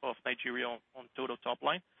share of Nigeria on total top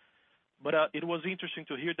line. But it was interesting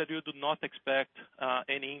to hear that you do not expect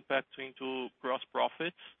any impact into gross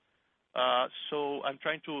profits. So I'm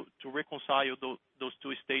trying to reconcile those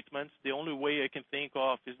two statements. The only way I can think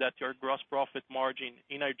of is that your gross profit margin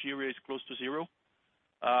in Nigeria is close to zero.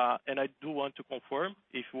 And I do want to confirm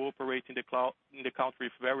if you operate in the country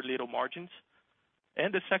with very little margins.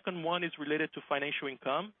 And the second one is related to financial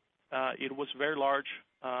income. It was very large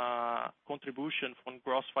contribution from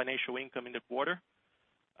gross financial income in the quarter.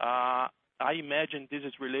 I imagine this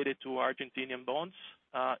is related to Argentinian bonds.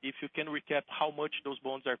 If you can recap how much those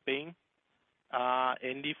bonds are paying,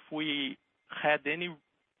 and if we had any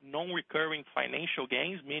non-recurring financial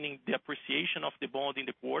gains, meaning the appreciation of the bond in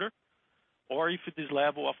the quarter, or if this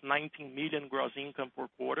level of 19 million gross income per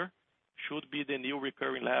quarter should be the new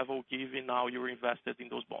recurring level given now you're invested in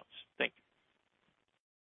those bonds. Thank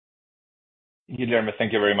you. Guilherme,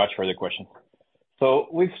 thank you very much for the question. So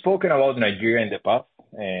we've spoken about Nigeria in the past.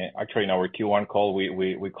 Actually, in our Q1 call,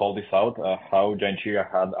 we called this out, how Nigeria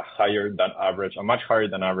had a much higher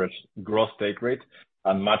than average gross take rate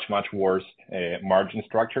and much worse margin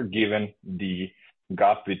structure given the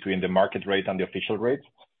gap between the market rate and the official rate.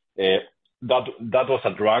 That was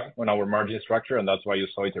a drag on our margin structure, and that's why you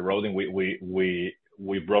saw it eroding.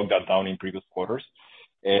 We broke that down in previous quarters.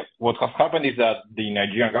 What has happened is that the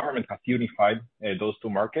Nigerian government has unified those two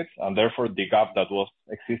markets, and therefore the gap that was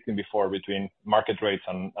existing before between market rates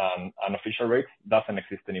and official rates doesn't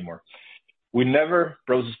exist anymore. We never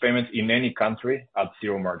process payments in any country at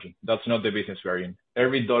zero margin. That's not the business we're in.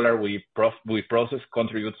 Every dollar we process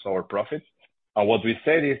contributes to our profits. And what we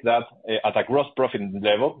said is that at a gross profit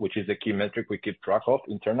level, which is the key metric we keep track of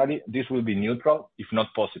internally, this will be neutral, if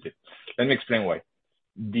not positive. Let me explain why.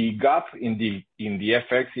 The gap in the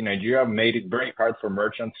FX in Nigeria made it very hard for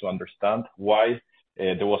merchants to understand why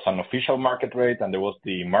there was an official market rate and there was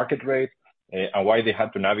the market rate, and why they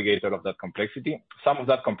had to navigate all of that complexity. Some of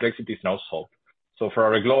that complexity is now solved. So for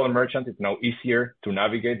our global merchants, it's now easier to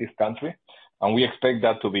navigate this country, and we expect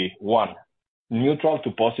that to be, one, neutral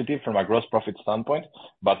to positive from a gross profit standpoint,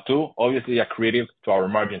 but two, obviously accretive to our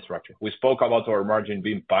margin structure. We spoke about our margin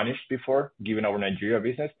being punished before, given our Nigeria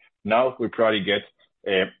business. Now we probably get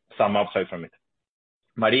some upside from it.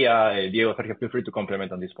 Maria, Diego, Sergio, feel free to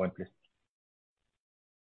complement on this point, please.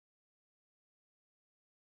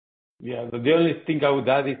 Yeah, the only thing I would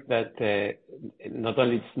add is that not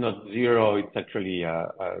only it's not zero, it's actually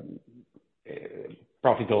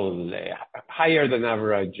profitable, higher than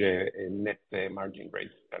average net margin rate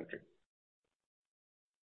country.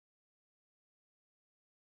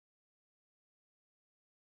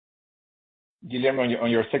 Guilherme, on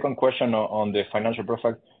your second question on the financial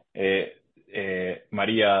profile,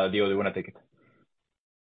 Maria, Diego, do you want to take it?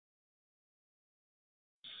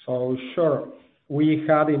 So sure. We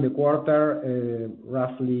had in the quarter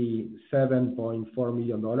roughly $7.4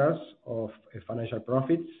 million of financial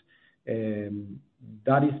profits.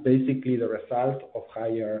 That is basically the result of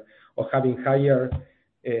having higher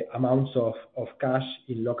amounts of cash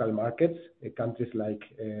in local markets, countries like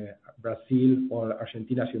Brazil or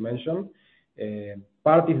Argentina, as you mentioned.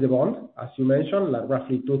 Part is the bond, as you mentioned, like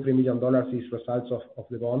roughly $2-3 million is results of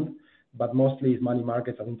the bond but mostly it's money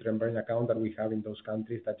markets and interest-bearing account that we have in those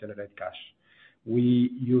countries that generate cash.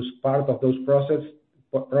 We use part of those profits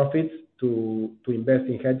to invest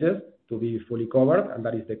in hedges to be fully covered, and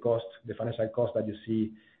that is the cost, the financial cost that you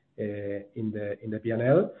see in the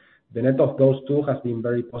P&L. The net of those two has been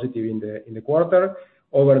very positive in the quarter.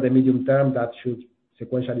 Over the medium term, that should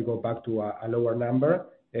sequentially go back to a lower number.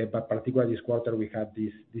 But particularly this quarter, we have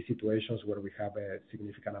these situations where we have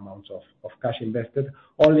significant amounts of cash invested,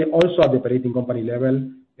 also at the operating company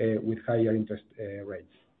level, with higher interest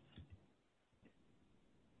rates.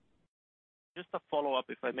 Just a follow-up,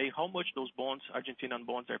 if I may. How much those bonds, Argentinian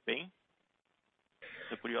bonds, are paying?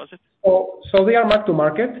 The curiosity. So they are mark to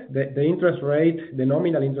market. The interest rate, the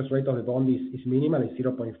nominal interest rate of the bond is minimal, it's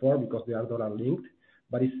 0.4 because they are dollar linked,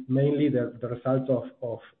 but it's mainly the result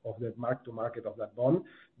of the mark to market of that bond.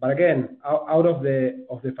 But again, out of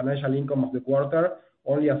the financial income of the quarter,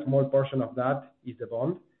 only a small portion of that is the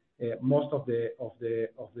bond. Most of the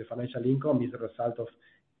financial income is the result of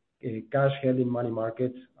cash held in money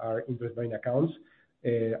markets or interest-bearing accounts.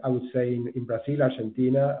 I would say in Brazil,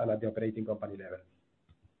 Argentina, and at the operating company level.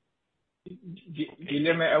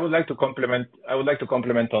 Guilherme, I would like to complement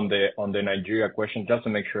on the Nigeria question, just to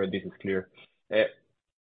make sure this is clear.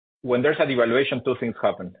 When there's a devaluation, two things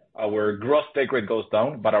happen. Our gross take rate goes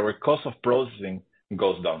down, but our cost of processing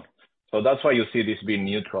goes down. So that's why you see this being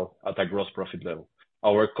neutral at a gross profit level.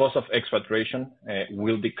 Our cost of expatriation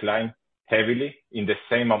will decline heavily in the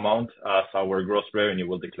same amount as our gross revenue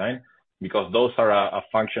will decline, because those are a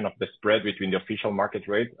function of the spread between the official market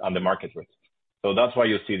rate and the market rate. So that's why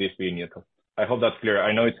you see this being neutral. I hope that's clear.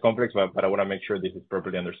 I know it's complex, but I want to make sure this is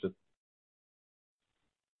properly understood.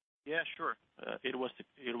 Yeah, sure. It was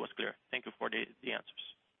clear. Thank you for the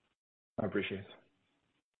answers. I appreciate it.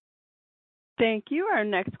 Thank you. Our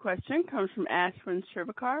next question comes from Ashwin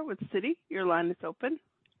Shirvaikar with Citi. Your line is open.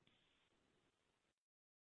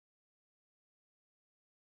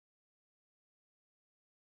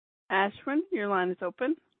 Ashwin, your line is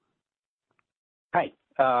open. Hi.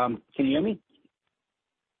 Can you hear me?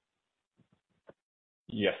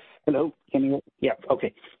 Yes. Hello. Can you? Yeah.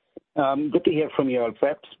 Okay. Good to hear from you all.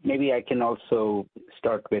 Perhaps maybe I can also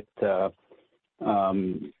start with,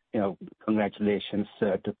 congratulations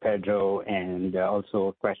to Pedro, and also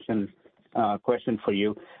a question for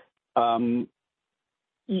you.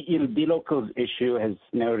 DLocal's issue has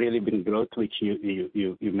never really been growth, which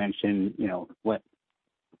you mentioned. What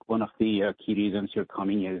one of the key reasons you're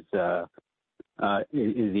coming is the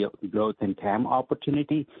growth in TAM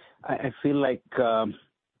opportunity. I feel like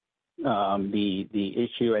the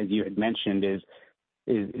issue, as you had mentioned,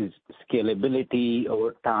 is scalability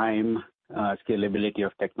over time, scalability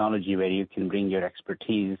of technology, where you can bring your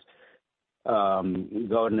expertise,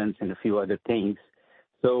 governance, and a few other things.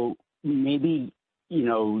 So maybe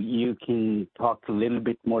you can talk a little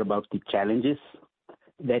bit more about the challenges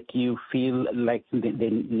that you feel like they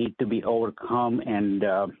need to be overcome, and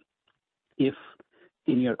if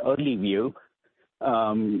in your early view,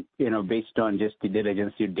 based on just the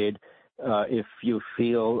diligence you did, if you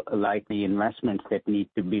feel like the investments that need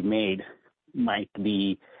to be made might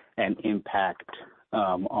be an impact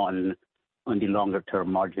on the longer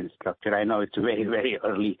term margin structure. I know it's very, very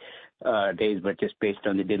early days, but just based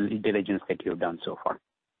on the diligence that you've done so far.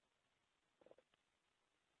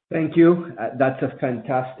 Thank you. That's a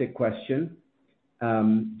fantastic question.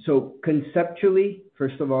 So conceptually,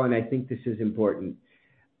 first of all, and I think this is important,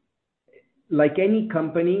 like any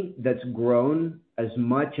company that's grown as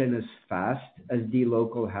much and as fast as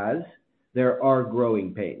DLocal has, there are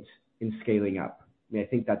growing pains in scaling up. I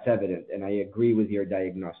think that's evident, and I agree with your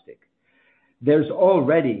diagnostic. There's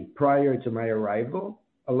already, prior to my arrival,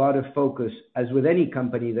 a lot of focus, as with any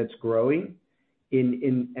company that's growing,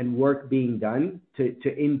 and work being done to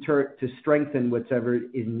strengthen whatever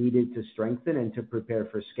is needed to strengthen and to prepare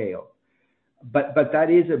for scale. But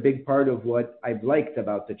that is a big part of what I've liked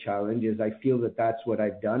about the challenge, is I feel that that's what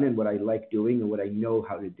I've done and what I like doing and what I know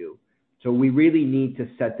how to do. So we really need to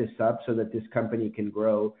set this up so that this company can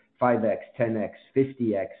grow 5x, 10x,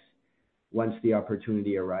 50x once the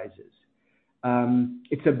opportunity arises.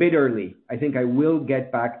 It's a bit early. I think I will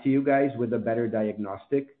get back to you guys with a better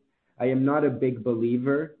diagnostic. I am not a big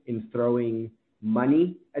believer in throwing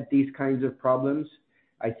money at these kinds of problems.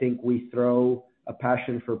 I think we throw a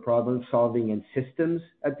passion for problem solving and systems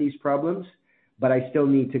at these problems, but I still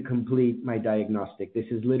need to complete my diagnostic. This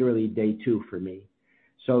is literally day 2 for me.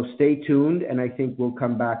 So stay tuned, and I think we'll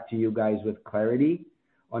come back to you guys with clarity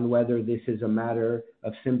on whether this is a matter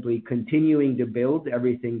of simply continuing to build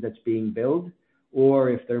everything that's being built, or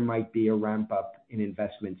if there might be a ramp up in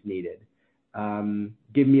investments needed.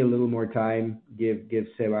 Give me a little more time. Give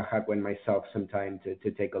Seba, Jaco, and myself some time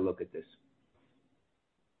to take a look at this.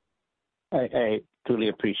 I truly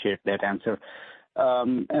appreciate that answer.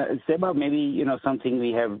 Seba, maybe, something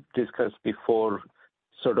we have discussed before,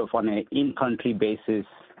 sort of on an in-country basis,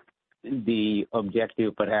 the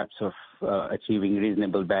objective perhaps of achieving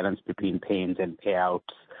reasonable balance between payments and payouts.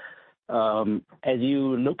 As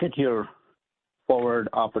you look at your forward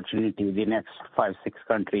opportunity, the next 5-6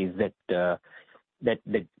 countries that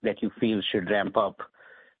you feel should ramp up,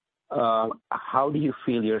 how do you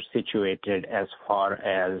feel you're situated as far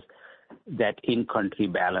as that in-country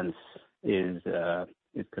balance is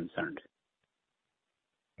concerned?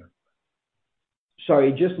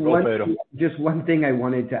 Sorry, just one thing I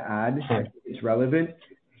wanted to add. I think it's relevant.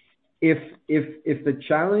 If the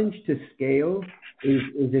challenge to scale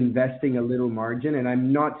is investing a little margin, and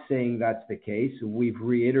I'm not saying that's the case, we've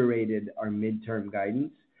reiterated our midterm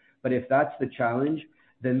guidance. But if that's the challenge,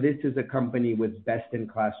 then this is a company with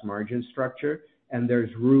best-in-class margin structure, and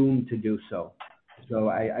there's room to do so. So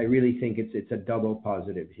I really think it's a double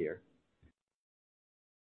positive here.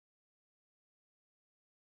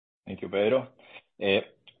 Thank you, Pedro.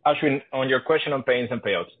 Ashwin, on your question on payments and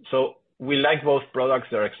payouts. So we like both products.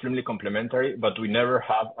 They're extremely complementary, but we never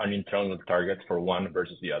have an internal target for one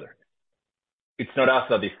versus the other. It's not us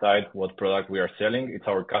that decide what product we are selling. It's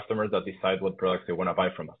our customers that decide what products they want to buy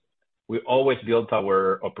from us. We always build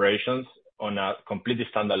our operations on a completely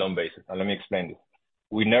standalone basis. And let me explain this.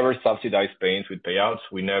 We never subsidize payments with payouts.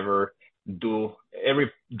 We never do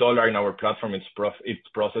every dollar in our platform. It's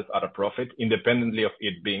processed at a profit, independently of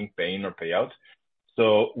it being paying or payout.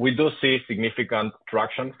 So we do see significant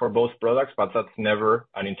traction for both products, but that's never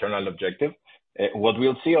an internal objective. What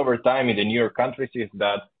we'll see over time in the newer countries is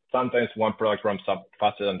that sometimes one product ramps up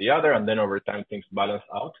faster than the other, and then over time things balance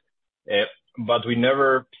out. But we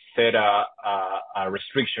never set a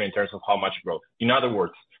restriction in terms of how much growth. In other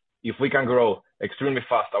words, if we can grow extremely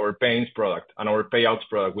fast, our payments product and our payouts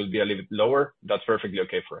product will be a little bit lower. That's perfectly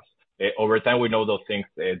okay for us. Over time, we know those things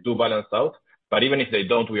do balance out, but even if they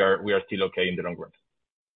don't, we are still okay in the long run.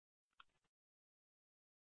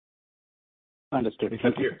 Understood. Is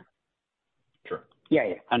that clear? Sure.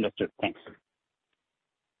 Yeah, understood. Thanks.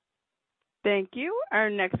 Thank you. Our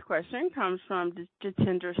next question comes from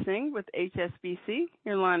Jitendra Singh with HSBC.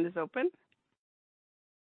 Your line is open.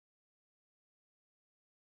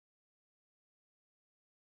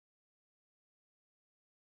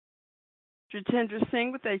 Jitendra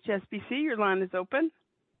Singh with HSBC. Your line is open.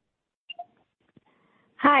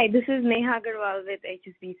 Hi, this is Neha Agarwal with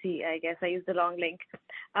HSBC. I guess I used the wrong link.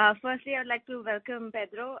 Firstly, I'd like to welcome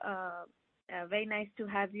Pedro. Very nice to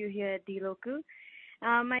have you here at DLocal.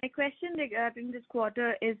 My question regarding this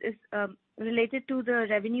quarter is related to the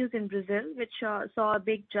revenues in Brazil, which saw a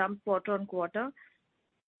big jump quarter on quarter.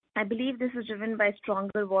 I believe this is driven by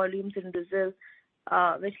stronger volumes in Brazil,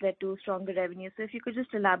 which led to stronger revenue. So if you could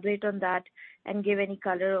just elaborate on that and give any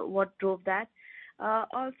color what drove that.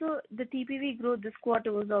 Also, the TPV growth this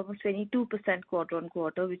quarter was almost 22% quarter on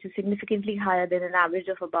quarter, which is significantly higher than an average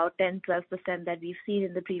of about 10-12% that we've seen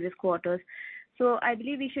in the previous quarters. So I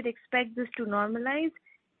believe we should expect this to normalize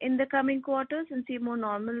in the coming quarters and see a more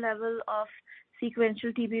normal level of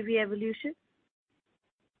sequential TPV evolution.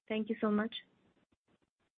 Thank you so much.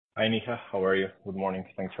 Hi, Neha. How are you? Good morning.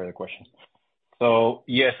 Thanks for the question. So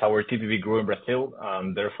yes, our TPV grew in Brazil,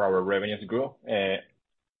 and therefore our revenues grew.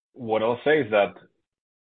 What I'll say is that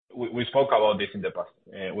we spoke about this in the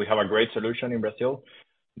past. We have a great solution in Brazil.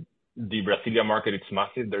 The Brazilian market is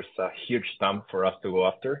massive. There's a huge stamp for us to go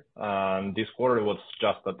after. And this quarter was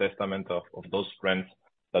just a testament of those trends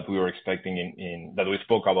that we were expecting that we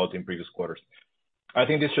spoke about in previous quarters. I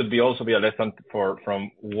think this should also be a lesson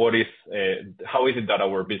from how is it that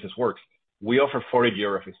our business works. We offer 40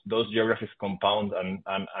 geographies. Those geographies compound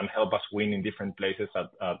and help us win in different places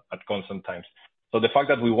at constant times. So the fact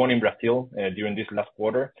that we won in Brazil during this last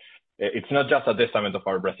quarter, it's not just a testament of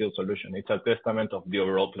our Brazil solution. It's a testament of the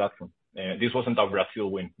overall platform. This wasn't a Brazil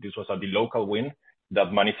win. This was a DLocal win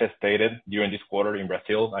that manifested during this quarter in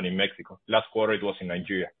Brazil and in Mexico. Last quarter, it was in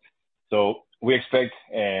Nigeria. So we expect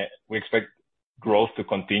growth to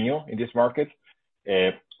continue in this market.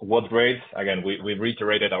 What rates? Again, we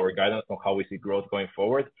reiterated our guidance on how we see growth going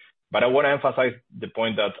forward. But I want to emphasize the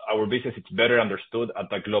point that our business is better understood at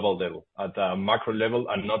a global level, at a macro level,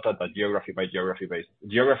 and not at a geography by geography basis.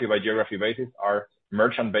 Geography by geography basis are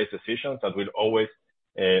merchant-based decisions that we'll always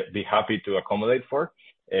be happy to accommodate for.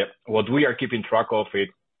 What we are keeping track of is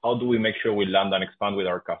how do we make sure we land and expand with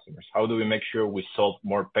our customers? How do we make sure we solve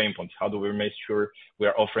more pain points? How do we make sure we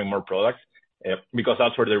are offering more products? Because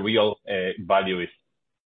that's where the real value is.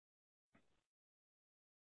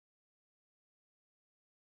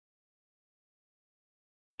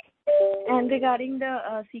 And regarding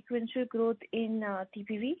the sequential growth in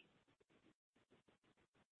TPV?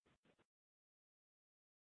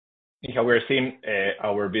 Yeah, we're seeing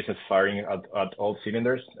our business firing at all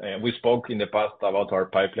cylinders. We spoke in the past about our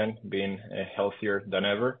pipeline being healthier than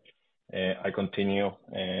ever. We continue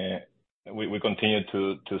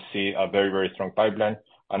to see a very, very strong pipeline.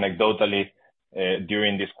 Anecdotally,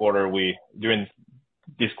 during this quarter,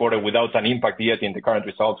 without an impact yet in the current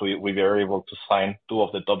results, we were able to sign 2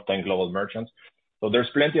 of the top 10 global merchants. So there's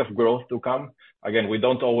plenty of growth to come. Again, we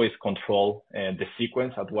don't always control the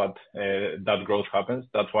sequence at what that growth happens.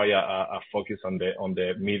 That's why a focus on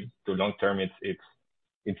the mid to long term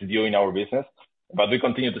it's due in our business. But we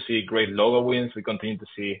continue to see great logo wins. We continue to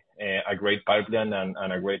see a great pipeline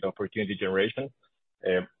and a great opportunity generation.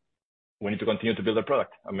 We need to continue to build a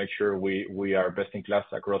product and make sure we are best in class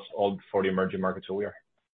across all 40 emerging markets where we are.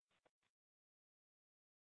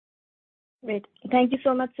 Great. Thank you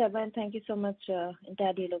so much, Seba, and thank you so much,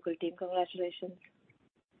 entire DLocal team. Congratulations.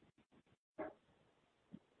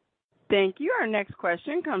 Thank you. Our next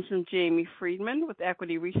question comes from Jamie Friedman with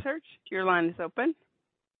Equity Research. Your line is open.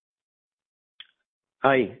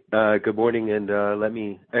 Hi, good morning, and let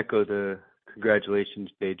me echo the congratulations,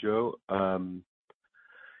 Pedro.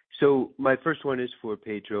 So my first one is for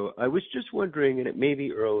Pedro. I was just wondering, and it may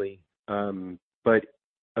be early, but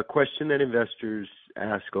a question that investors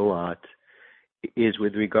ask a lot is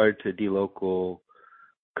with regard to DLocal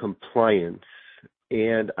compliance.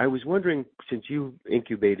 And I was wondering, since you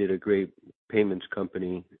incubated a great payments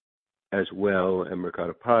company as well, and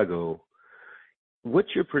Mercado Pago,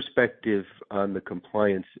 what's your perspective on the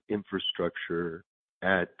compliance infrastructure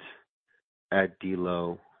at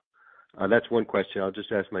DLo? That's one question. I'll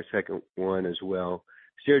just ask my second one as well.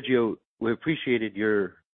 Sergio, we appreciated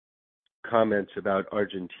your comments about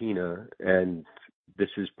Argentina, and this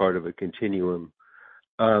is part of a continuum.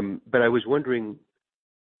 But I was wondering,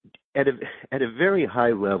 at a very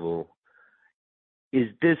high level, is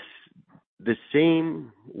this the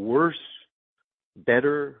same, worse,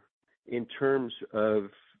 better in terms of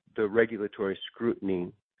the regulatory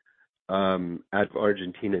scrutiny out of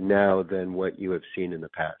Argentina now than what you have seen in the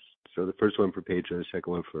past? So the first one for Pedro, the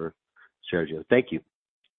second one for Sergio. Thank you.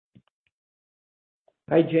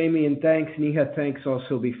 Hi, Jamie, and thanks. Neha, thanks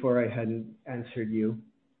also before I hadn't answered you.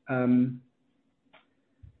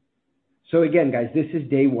 So again, guys, this is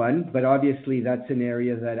day one, but obviously that's an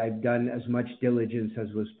area that I've done as much diligence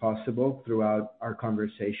as was possible throughout our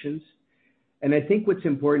conversations. And I think what's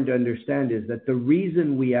important to understand is that the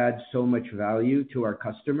reason we add so much value to our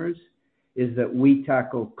customers is that we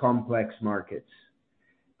tackle complex markets,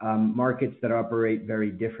 markets that operate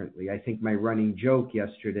very differently. I think my running joke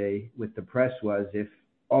yesterday with the press was, if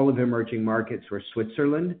all of emerging markets were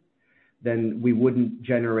Switzerland, then we wouldn't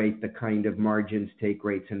generate the kind of margins, take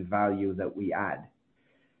rates, and value that we add.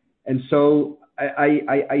 And so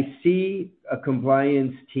I see a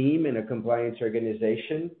compliance team and a compliance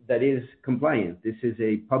organization that is compliant. This is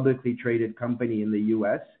a publicly traded company in the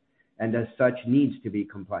US, and as such needs to be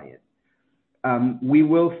compliant. We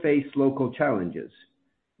will face local challenges,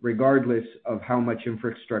 regardless of how much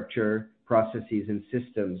infrastructure, processes, and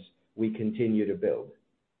systems we continue to build.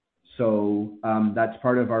 So that's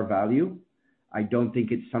part of our value. I don't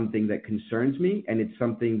think it's something that concerns me, and it's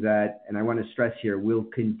something that, and I want to stress here, will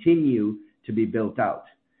continue to be built out.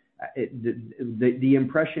 The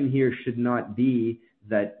impression here should not be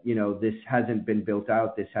that, you know, this hasn't been built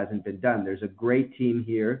out, this hasn't been done. There's a great team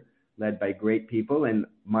here led by great people, and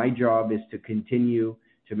my job is to continue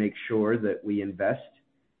to make sure that we invest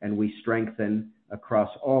and we strengthen across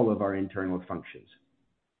all of our internal functions.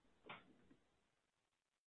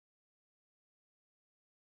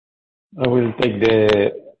 I will take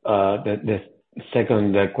the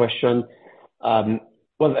second question.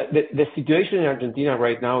 Well, the situation in Argentina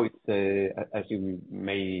right now is, as you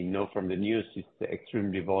may know from the news, it's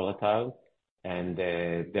extremely volatile, and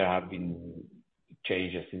there have been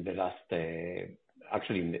changes in the last,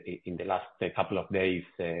 actually in the last couple of days.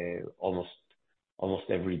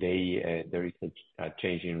 Almost every day there is a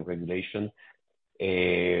change in regulation.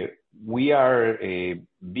 We are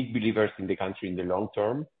big believers in the country in the long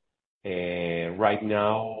term. Right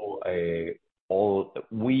now, all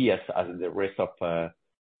we as the rest of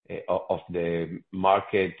the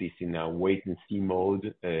market is in a wait and see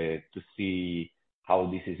mode to see how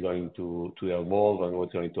this is going to evolve and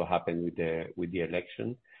what's going to happen with the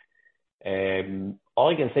election. All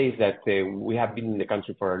I can say is that we have been in the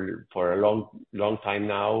country for a long time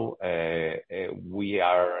now. We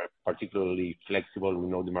are particularly flexible. We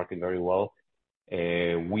know the market very well.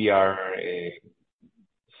 We are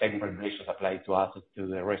same regulations apply to us as to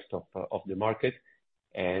the rest of the market.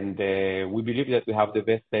 We believe that we have the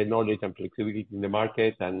best knowledge and flexibility in the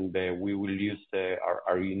market, and we will use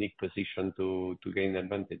our unique position to gain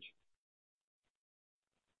advantage.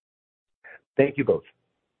 Thank you both.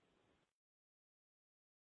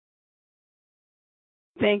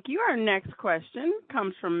 Thank you. Our next question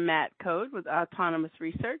comes from Matt Code with Autonomous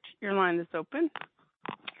Research. Your line is open.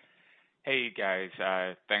 Hey, guys.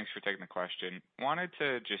 Thanks for taking the question. Wanted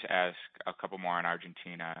to just ask a couple more on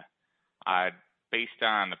Argentina. Based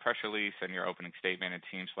on the press release and your opening statement, it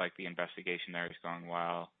seems like the investigation there is going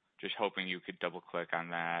well. Just hoping you could double-click on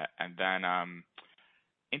that. And then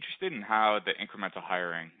interested in how the incremental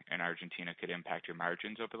hiring in Argentina could impact your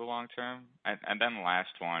margins over the long term. And then the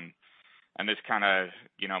last one, and this kind of,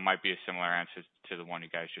 might be a similar answer to the one you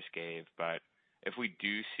guys just gave, but if we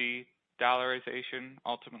do see dollarization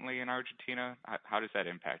ultimately in Argentina, how does that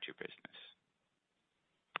impact your business?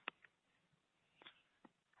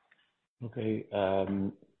 Okay.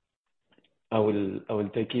 I will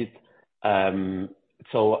take it.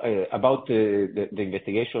 So about the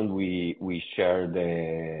investigation, we shared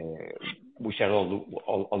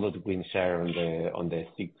all of the green share on the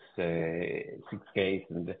six case,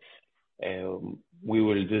 and we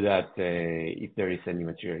will do that if there is any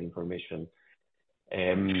material information.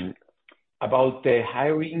 About the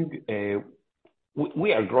hiring,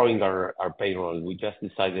 we are growing our payroll. We just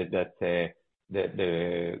decided that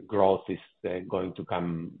the growth is going to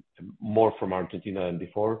come more from Argentina than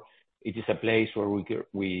before. It is a place where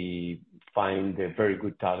we find very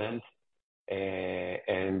good talent,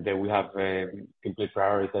 and we have simply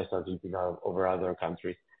prioritized Argentina over other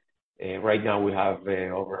countries. Right now we have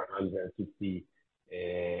over 150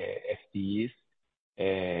 FTEs,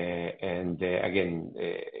 and again,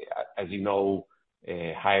 as you know,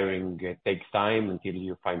 hiring takes time until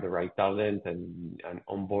you find the right talent and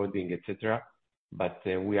onboarding, etc. But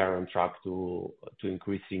we are on track to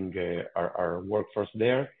increasing our workforce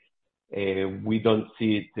there. We don't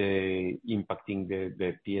see it impacting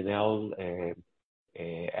the P&L.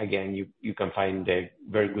 Again, you can find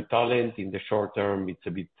very good talent. In the short term, it's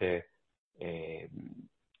a bit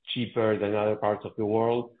cheaper than other parts of the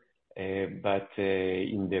world, but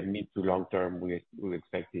in the mid to long term, we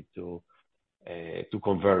expect it to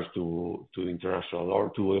converge to international or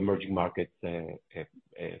to emerging market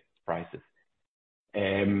prices.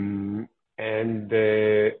 And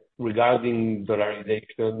regarding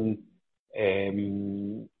dollarization,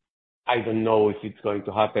 I don't know if it's going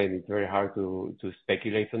to happen. It's very hard to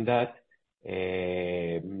speculate on that.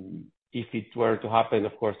 If it were to happen,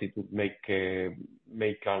 of course, it would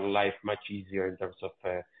make our life much easier in terms of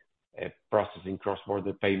processing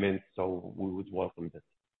cross-border payments, so we would welcome that.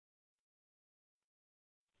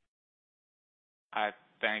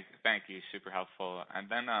 Thank you. Super helpful. And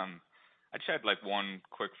then I just had one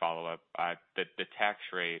quick follow-up. The tax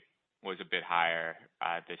rate was a bit higher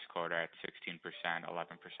this quarter at 16%,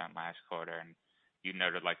 11% last quarter, and you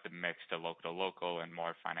noted the mix to local and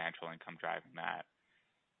more financial income driving that.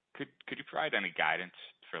 Could you provide any guidance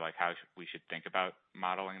for how we should think about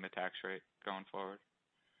modeling the tax rate going forward?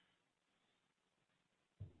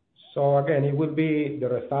 So again, it will be the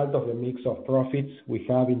result of the mix of profits we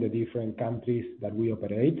have in the different countries that we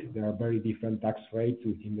operate. There are very different tax rates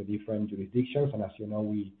within the different jurisdictions, and as you know,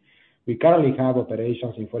 we currently have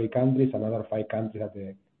operations in 40 countries, another 5 countries at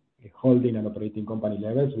the holding and operating company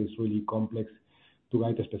levels, so it's really complex to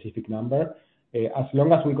write a specific number. As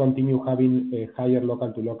long as we continue having a higher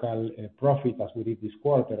local-to-local profit as we did this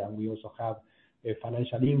quarter, and we also have a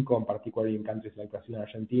financial income, particularly in countries like Brazil and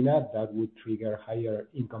Argentina, that would trigger higher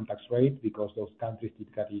income tax rate because those countries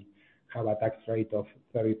typically have a tax rate of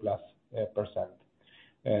 30+%.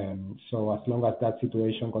 So as long as that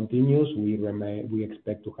situation continues, we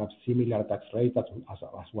expect to have similar tax rates as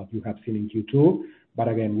what you have seen in Q2. But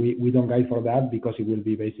again, we don't guide for that because it will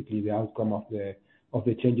be basically the outcome of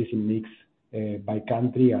the changes in mix by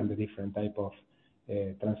country and the different type of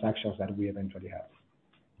transactions that we eventually have.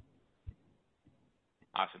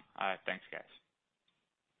 Awesome. Thanks, guys.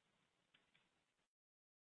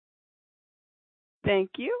 Thank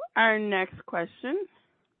you. Our next question.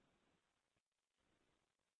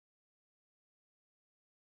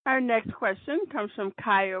 Our next question comes from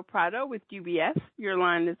Caio Prado with UBS. Your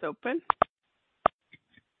line is open.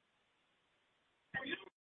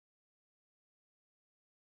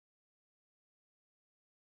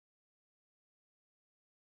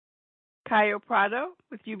 Caio Prado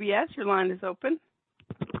with UBS. Your line is open.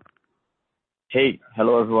 Hey,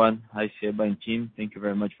 hello everyone. Hi, Seba and team. Thank you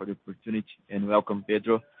very much for the opportunity and welcome,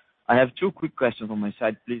 Pedro. I have 2 quick questions on my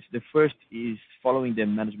side, please. The first is following the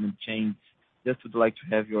management change. Just would like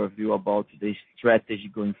to have your view about the strategy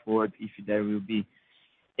going forward, if there will be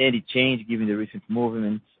any change given the recent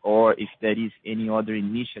movements, or if there is any other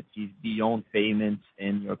initiative beyond payments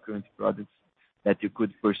and your current products that you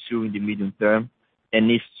could pursue in the medium term. And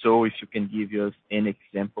if so, if you can give us an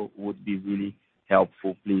example, would be really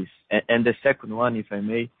helpful, please. And the second one, if I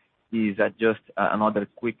may, is just another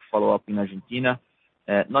quick follow-up in Argentina.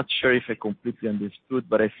 Not sure if I completely understood,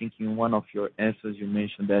 but I think in one of your answers you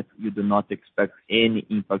mentioned that you do not expect any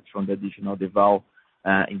impact from the additional deval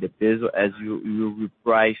in the peso, as you will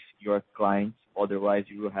reprice your clients, otherwise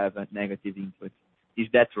you will have a negative input. Is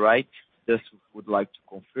that right? Just would like to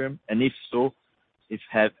confirm. And if so,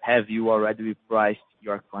 have you already repriced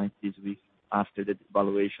your clients this week after the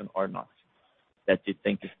devaluation or not? That's it.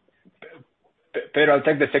 Thank you. Pedro, I'll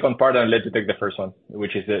take the second part and let you take the first one,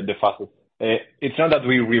 which is the fastest. It's not that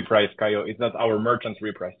we reprice, Caio. It's that our merchants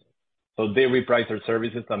reprice. So they reprice their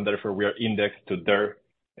services, and therefore we are indexed to their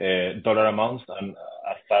dollar amounts, and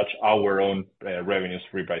as such, our own revenues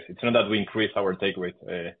reprice. It's not that we increase our take rate.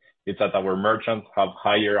 It's that our merchants have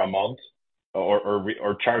higher amounts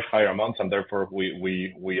or charge higher amounts, and therefore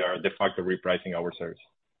we are de facto repricing our service.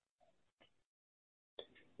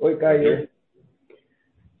 Oi, Caio.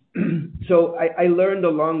 So I learned a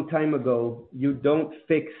long time ago, you don't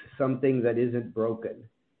fix something that isn't broken.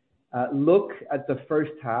 Look at the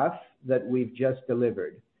first half that we've just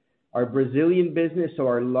delivered. Our Brazilian business, so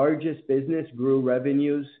our largest business, grew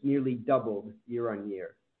revenues nearly doubled year on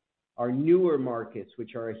year. Our newer markets,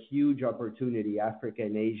 which are a huge opportunity, Africa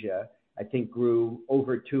and Asia, I think grew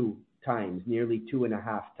over 2 times, nearly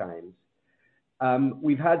 2.5 times.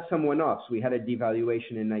 We've had some one-offs. We had a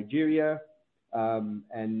devaluation in Nigeria,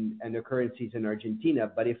 and the currencies in Argentina.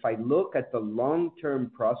 But if I look at the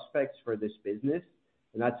long-term prospects for this business,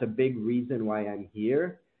 and that's a big reason why I'm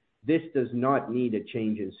here, this does not need a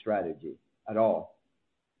change in strategy at all.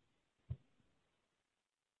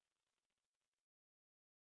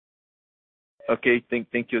 Okay,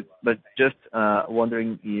 thank you. But just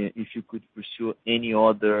wondering if you could pursue any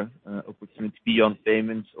other opportunity beyond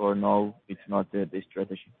payments, or no, it's not the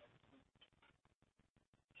strategy.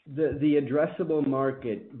 The addressable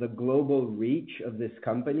market, the global reach of this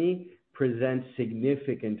company presents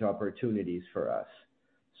significant opportunities for us.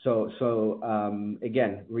 So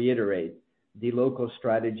again, reiterate, DLocal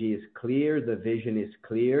strategy is clear, the vision is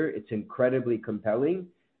clear, it's incredibly compelling,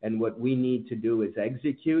 and what we need to do is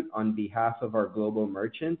execute on behalf of our global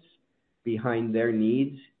merchants behind their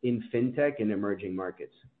needs in fintech and emerging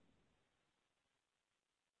markets.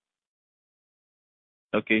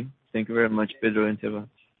 Okay, thank you very much, Pedro and Seba.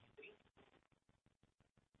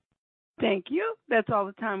 Thank you. That's all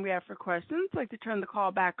the time we have for questions. I'd like to turn the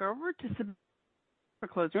call back over to Seba for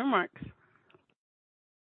closing remarks.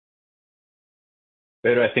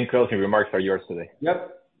 Pedro, I think closing remarks are yours today.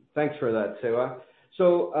 Yep. Thanks for that, Seba.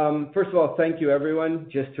 So first of all, thank you, everyone.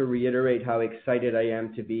 Just to reiterate how excited I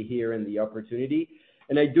am to be here and the opportunity.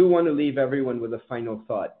 And I do want to leave everyone with a final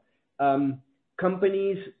thought.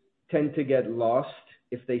 Companies tend to get lost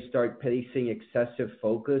if they start placing excessive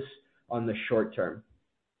focus on the short term.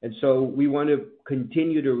 And so we want to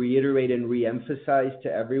continue to reiterate and re-emphasize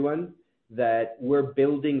to everyone that we're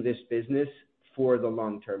building this business for the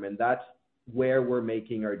long term, and that's where we're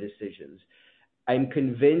making our decisions. I'm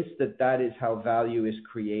convinced that that is how value is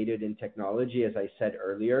created in technology, as I said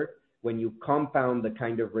earlier, when you compound the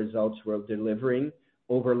kind of results we're delivering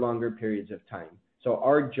over longer periods of time. So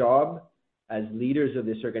our job as leaders of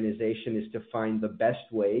this organization is to find the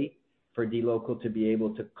best way for DLocal to be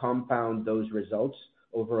able to compound those results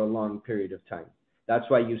over a long period of time. That's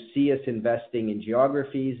why you see us investing in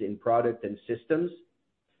geographies, in product and systems.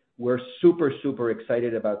 We're super, super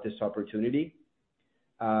excited about this opportunity.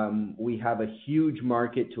 We have a huge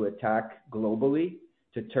market to attack globally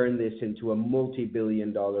to turn this into a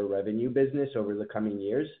multi-billion-dollar revenue business over the coming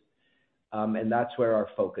years. And that's where our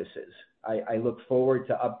focus is. I look forward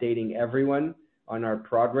to updating everyone on our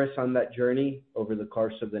progress on that journey over the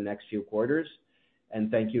course of the next few quarters.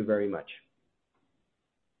 And thank you very much.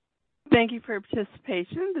 Thank you for your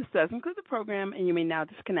participation. This does conclude the program, and you may now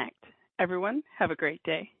disconnect. Everyone, have a great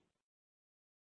day.